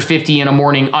 150 in a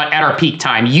morning at our peak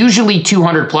time. Usually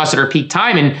 200 plus at our peak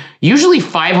time, and usually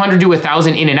 500 to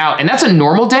 1,000 in and out. And that's a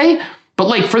normal day. But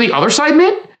like for the other side,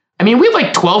 man, I mean, we have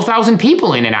like 12,000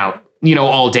 people in and out, you know,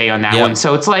 all day on that one.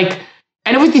 So it's like,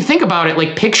 and if you think about it,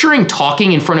 like picturing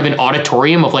talking in front of an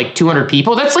auditorium of like 200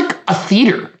 people, that's like a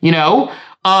theater, you know?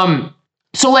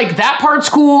 So like that part's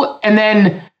cool. And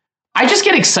then I just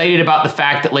get excited about the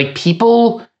fact that like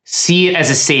people see it as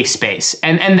a safe space.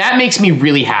 And that makes me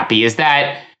really happy is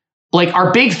that like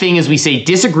our big thing is we say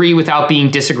disagree without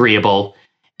being disagreeable.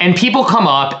 And people come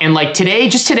up and like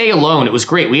just today alone, it was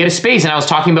great. We had a space and I was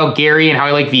talking about Gary and how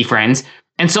I like VFriends.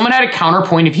 And someone had a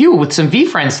counterpoint of view with some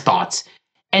VFriends thoughts.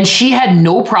 And she had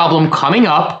no problem coming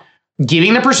up,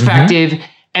 giving the perspective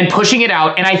and pushing it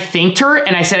out. And I thanked her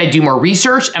and I said I'd do more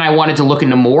research and I wanted to look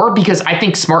into more because I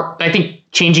think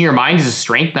changing your mind is a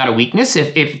strength, not a weakness,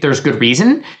 if there's good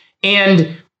reason.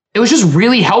 And it was just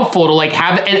really helpful to like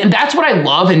have, and that's what I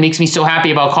love and makes me so happy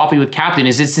about Coffee with Captain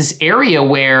is it's this area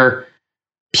where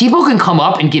people can come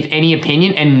up and give any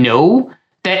opinion and know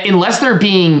that unless they're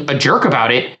being a jerk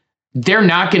about it, they're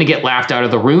not going to get laughed out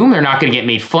of the room. They're not going to get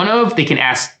made fun of. They can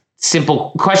ask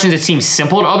simple questions that seem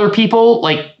simple to other people.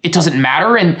 Like it doesn't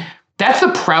matter. And that's the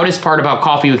proudest part about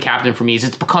Coffee with Captain for me is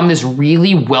it's become this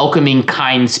really welcoming,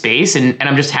 kind space. And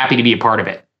I'm just happy to be a part of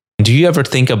it. Do you ever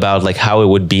think about like how it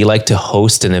would be like to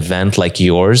host an event like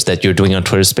yours that you're doing on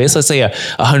Twitter Space? Let's say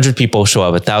 100 people show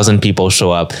up, 1,000 people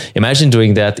show up. Imagine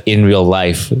doing that in real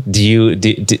life.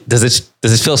 Does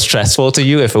it feel stressful to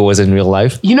you if it was in real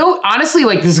life? Honestly,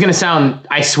 like this is going to sound,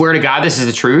 I swear to God, this is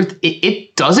the truth.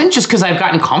 It doesn't, just because I've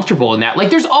gotten comfortable in that. Like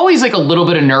there's always like a little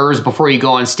bit of nerves before you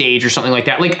go on stage or something like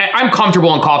that. Like I'm comfortable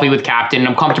on Coffee with Captain and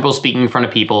I'm comfortable speaking in front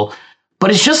of people. But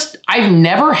it's just, I've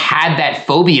never had that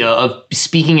phobia of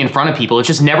speaking in front of people. It's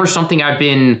just never something I've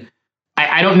been,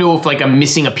 I don't know if like I'm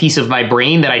missing a piece of my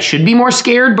brain that I should be more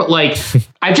scared, but like,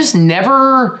 I've just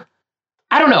never,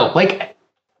 I don't know, like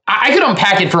I could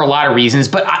unpack it for a lot of reasons,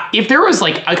 but if there was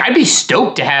like I'd be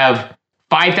stoked to have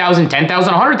 5,000,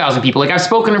 10,000, 100,000 people. Like I've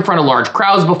spoken in front of large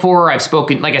crowds before. I've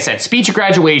spoken, like I said, speech at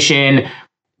graduation,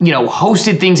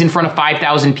 hosted things in front of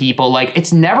 5,000 people. Like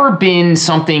it's never been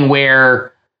something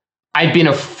where I've been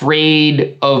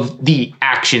afraid of the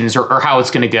actions or how it's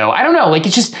going to go. I don't know. Like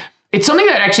it's something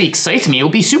that actually excites me. It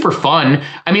would be super fun.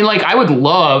 I mean, like I would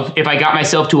love if I got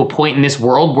myself to a point in this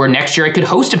world where next year I could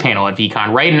host a panel at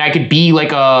VCon, right? And I could be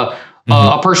like a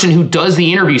person who does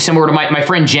the interview, similar to my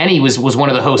friend Jenny was one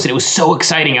of the hosts. And it was so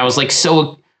exciting. I was like,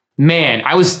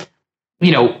 I was,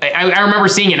 I remember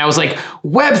seeing it and I was like,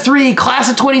 Web3 class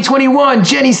of 2021,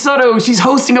 Jenny Soto, she's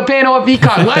hosting a panel at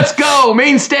VCon. Let's go,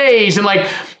 main stage. And like,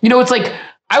 it's like,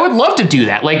 I would love to do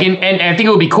that. Like, and I think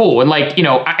it would be cool. And like,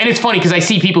 and it's funny because I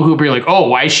see people who be like, oh,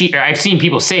 why is she, I've seen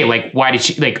people say like, why did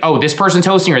she, like, oh, this person's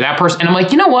hosting or that person. And I'm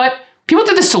like, you know what? People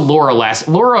did this to Laura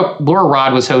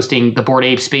Rod was hosting the Bored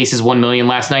Ape Spaces 1 million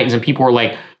last night. And some people were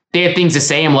like, they had things to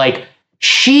say. I'm like,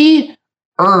 she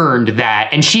earned that.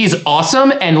 And she's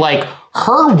awesome. And like,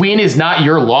 her win is not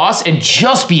your loss, and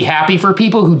just be happy for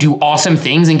people who do awesome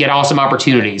things and get awesome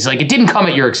opportunities. Like it didn't come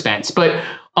at your expense, but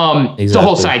exactly. It's a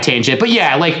whole side tangent. But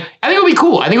yeah, like I think it'll be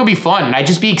cool. I think it'll be fun. And I'd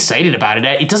just be excited about it.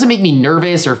 It doesn't make me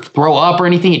nervous or throw up or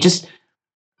anything. It just,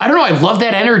 I don't know. I love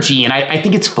that energy and I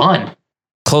think it's fun.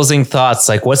 Closing thoughts,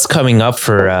 like what's coming up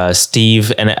for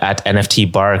Steve and at NFT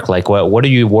Bark? Like what are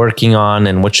you working on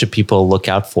and what should people look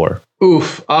out for?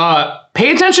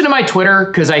 Pay attention to my Twitter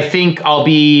because I think I'll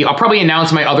probably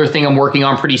announce my other thing I'm working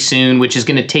on pretty soon, which is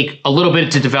going to take a little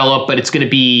bit to develop, but it's going to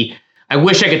be, I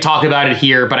wish I could talk about it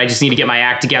here, but I just need to get my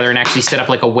act together and actually set up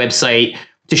like a website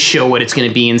to show what it's going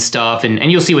to be and stuff.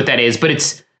 And you'll see what that is, but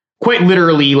it's quite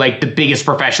literally like the biggest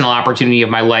professional opportunity of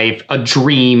my life, a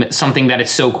dream, something that is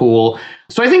so cool.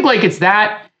 So I think like it's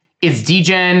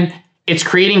DGEN, it's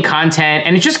creating content,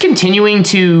 and it's just continuing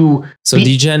to. So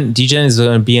DGEN is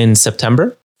going to be in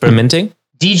September for minting?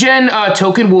 DGEN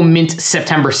token will mint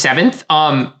September 7th.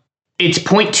 It's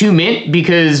 0.2 mint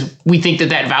because we think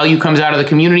that value comes out of the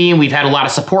community, and we've had a lot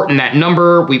of support in that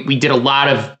number. We did a lot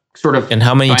of sort of and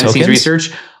how many tokens?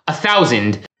 Research.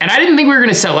 1,000. And I didn't think we were going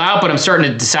to sell out, but I'm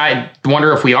starting to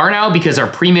wonder if we are now because our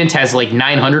pre-mint has like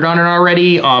 900 on it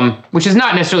already, which is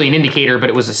not necessarily an indicator,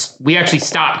 but we actually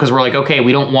stopped because we're like, okay,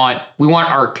 we want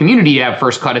our community to have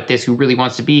first cut at this who really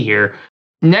wants to be here.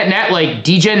 Net like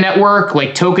DGEN network,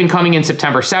 like token coming in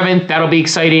September 7th. That'll be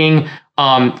exciting.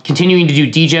 Continuing to do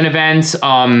DGEN events,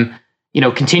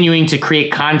 continuing to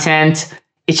create content.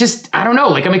 It's just, I don't know,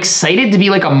 like I'm excited to be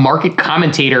like a market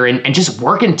commentator and just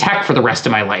work in tech for the rest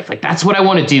of my life. Like that's what I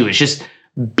want to do is just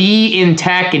be in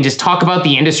tech and just talk about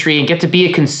the industry and get to be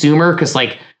a consumer. Cause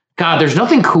like, God, there's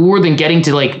nothing cooler than getting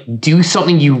to like do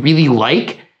something you really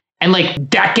like. And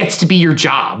like, that gets to be your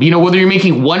job, whether you're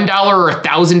making $1 or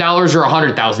 $1,000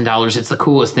 or $100,000, it's the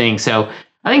coolest thing. So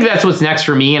I think that's what's next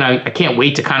for me. And I can't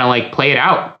wait to kind of like play it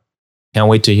out. Can't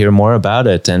wait to hear more about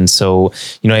it. And so,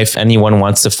 if anyone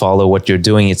wants to follow what you're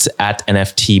doing, it's at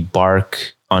NFT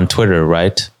Bark on Twitter,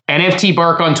 right? NFT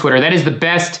Bark on Twitter. That is the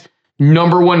best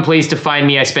number one place to find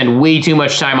me. I spend way too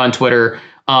much time on Twitter.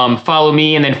 Follow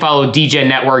me and then follow DGEN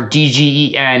Network,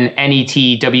 DGEN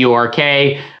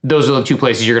NETWRK. Those are the two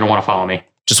places you're going to want to follow me.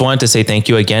 Just wanted to say thank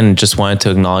you again. Just wanted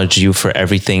to acknowledge you for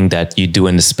everything that you do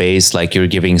in the space. Like you're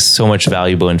giving so much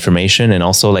valuable information, and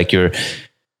also like you're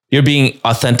being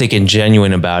authentic and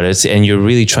genuine about it. And you're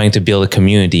really trying to build a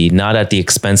community, not at the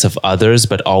expense of others,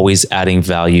 but always adding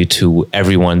value to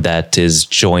everyone that is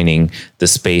joining the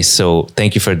space. So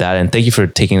thank you for that. And thank you for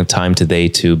taking the time today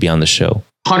to be on the show.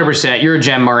 100%. You're a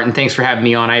gem, Martin. Thanks for having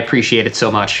me on. I appreciate it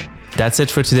so much. That's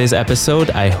it for today's episode.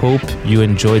 I hope you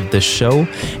enjoyed the show.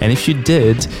 And if you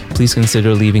did, please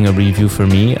consider leaving a review for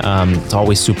me. It's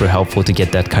always super helpful to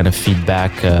get that kind of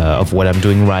feedback of what I'm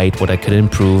doing right, what I could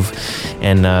improve.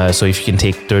 And so if you can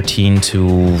take 13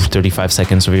 to 35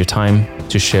 seconds of your time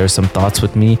to share some thoughts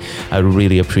with me, I would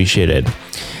really appreciate it.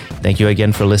 Thank you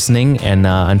again for listening. And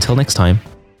until next time.